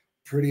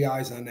 Pretty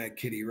eyes on that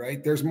kitty,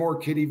 right? There's more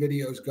kitty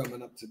videos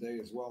coming up today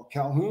as well.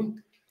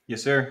 Calhoun.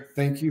 Yes, sir.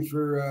 Thank you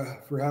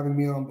for having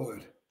me on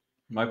board.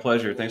 My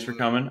pleasure. Thanks for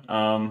coming.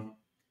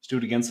 Let's do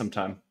it again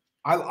sometime.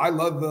 I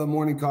love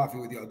morning coffee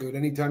with you. I'll do it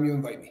anytime you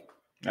invite me.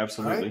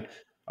 Absolutely.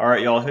 All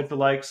right, y'all. Hit the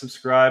like,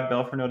 subscribe,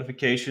 bell for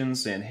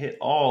notifications, and hit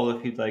all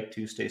if you'd like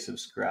to stay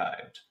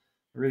subscribed.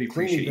 I really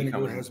appreciate you coming.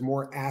 Vinegar has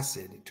more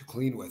acid to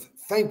clean with.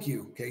 Thank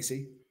you,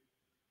 Casey.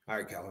 All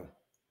right, Calvin.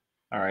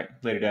 All right.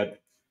 Later, Dad.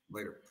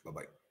 Later.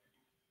 Bye-bye.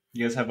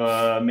 You guys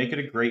make it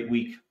a great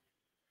week.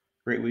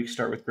 Great week.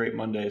 Start with great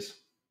Mondays.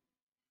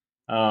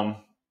 And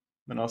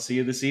I'll see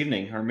you this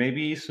evening or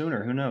maybe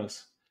sooner. Who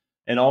knows?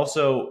 And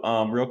also,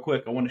 real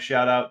quick, I want to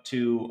shout out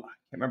to, I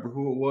can't remember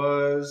who it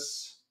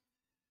was.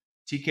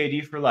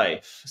 TKD for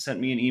Life sent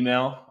me an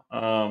email.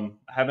 I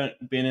haven't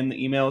been in the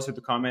emails or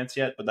the comments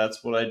yet, but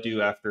that's what I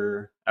do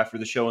after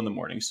the show in the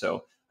morning.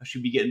 So I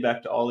should be getting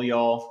back to all of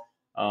y'all.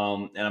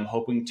 And I'm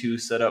hoping to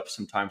set up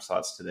some time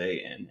slots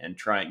today and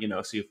try,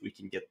 see if we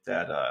can get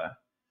that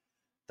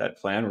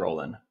plan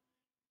rolling.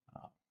 I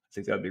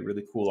think that'd be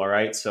really cool. All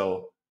right.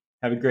 So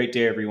have a great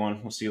day,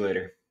 everyone. We'll see you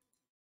later.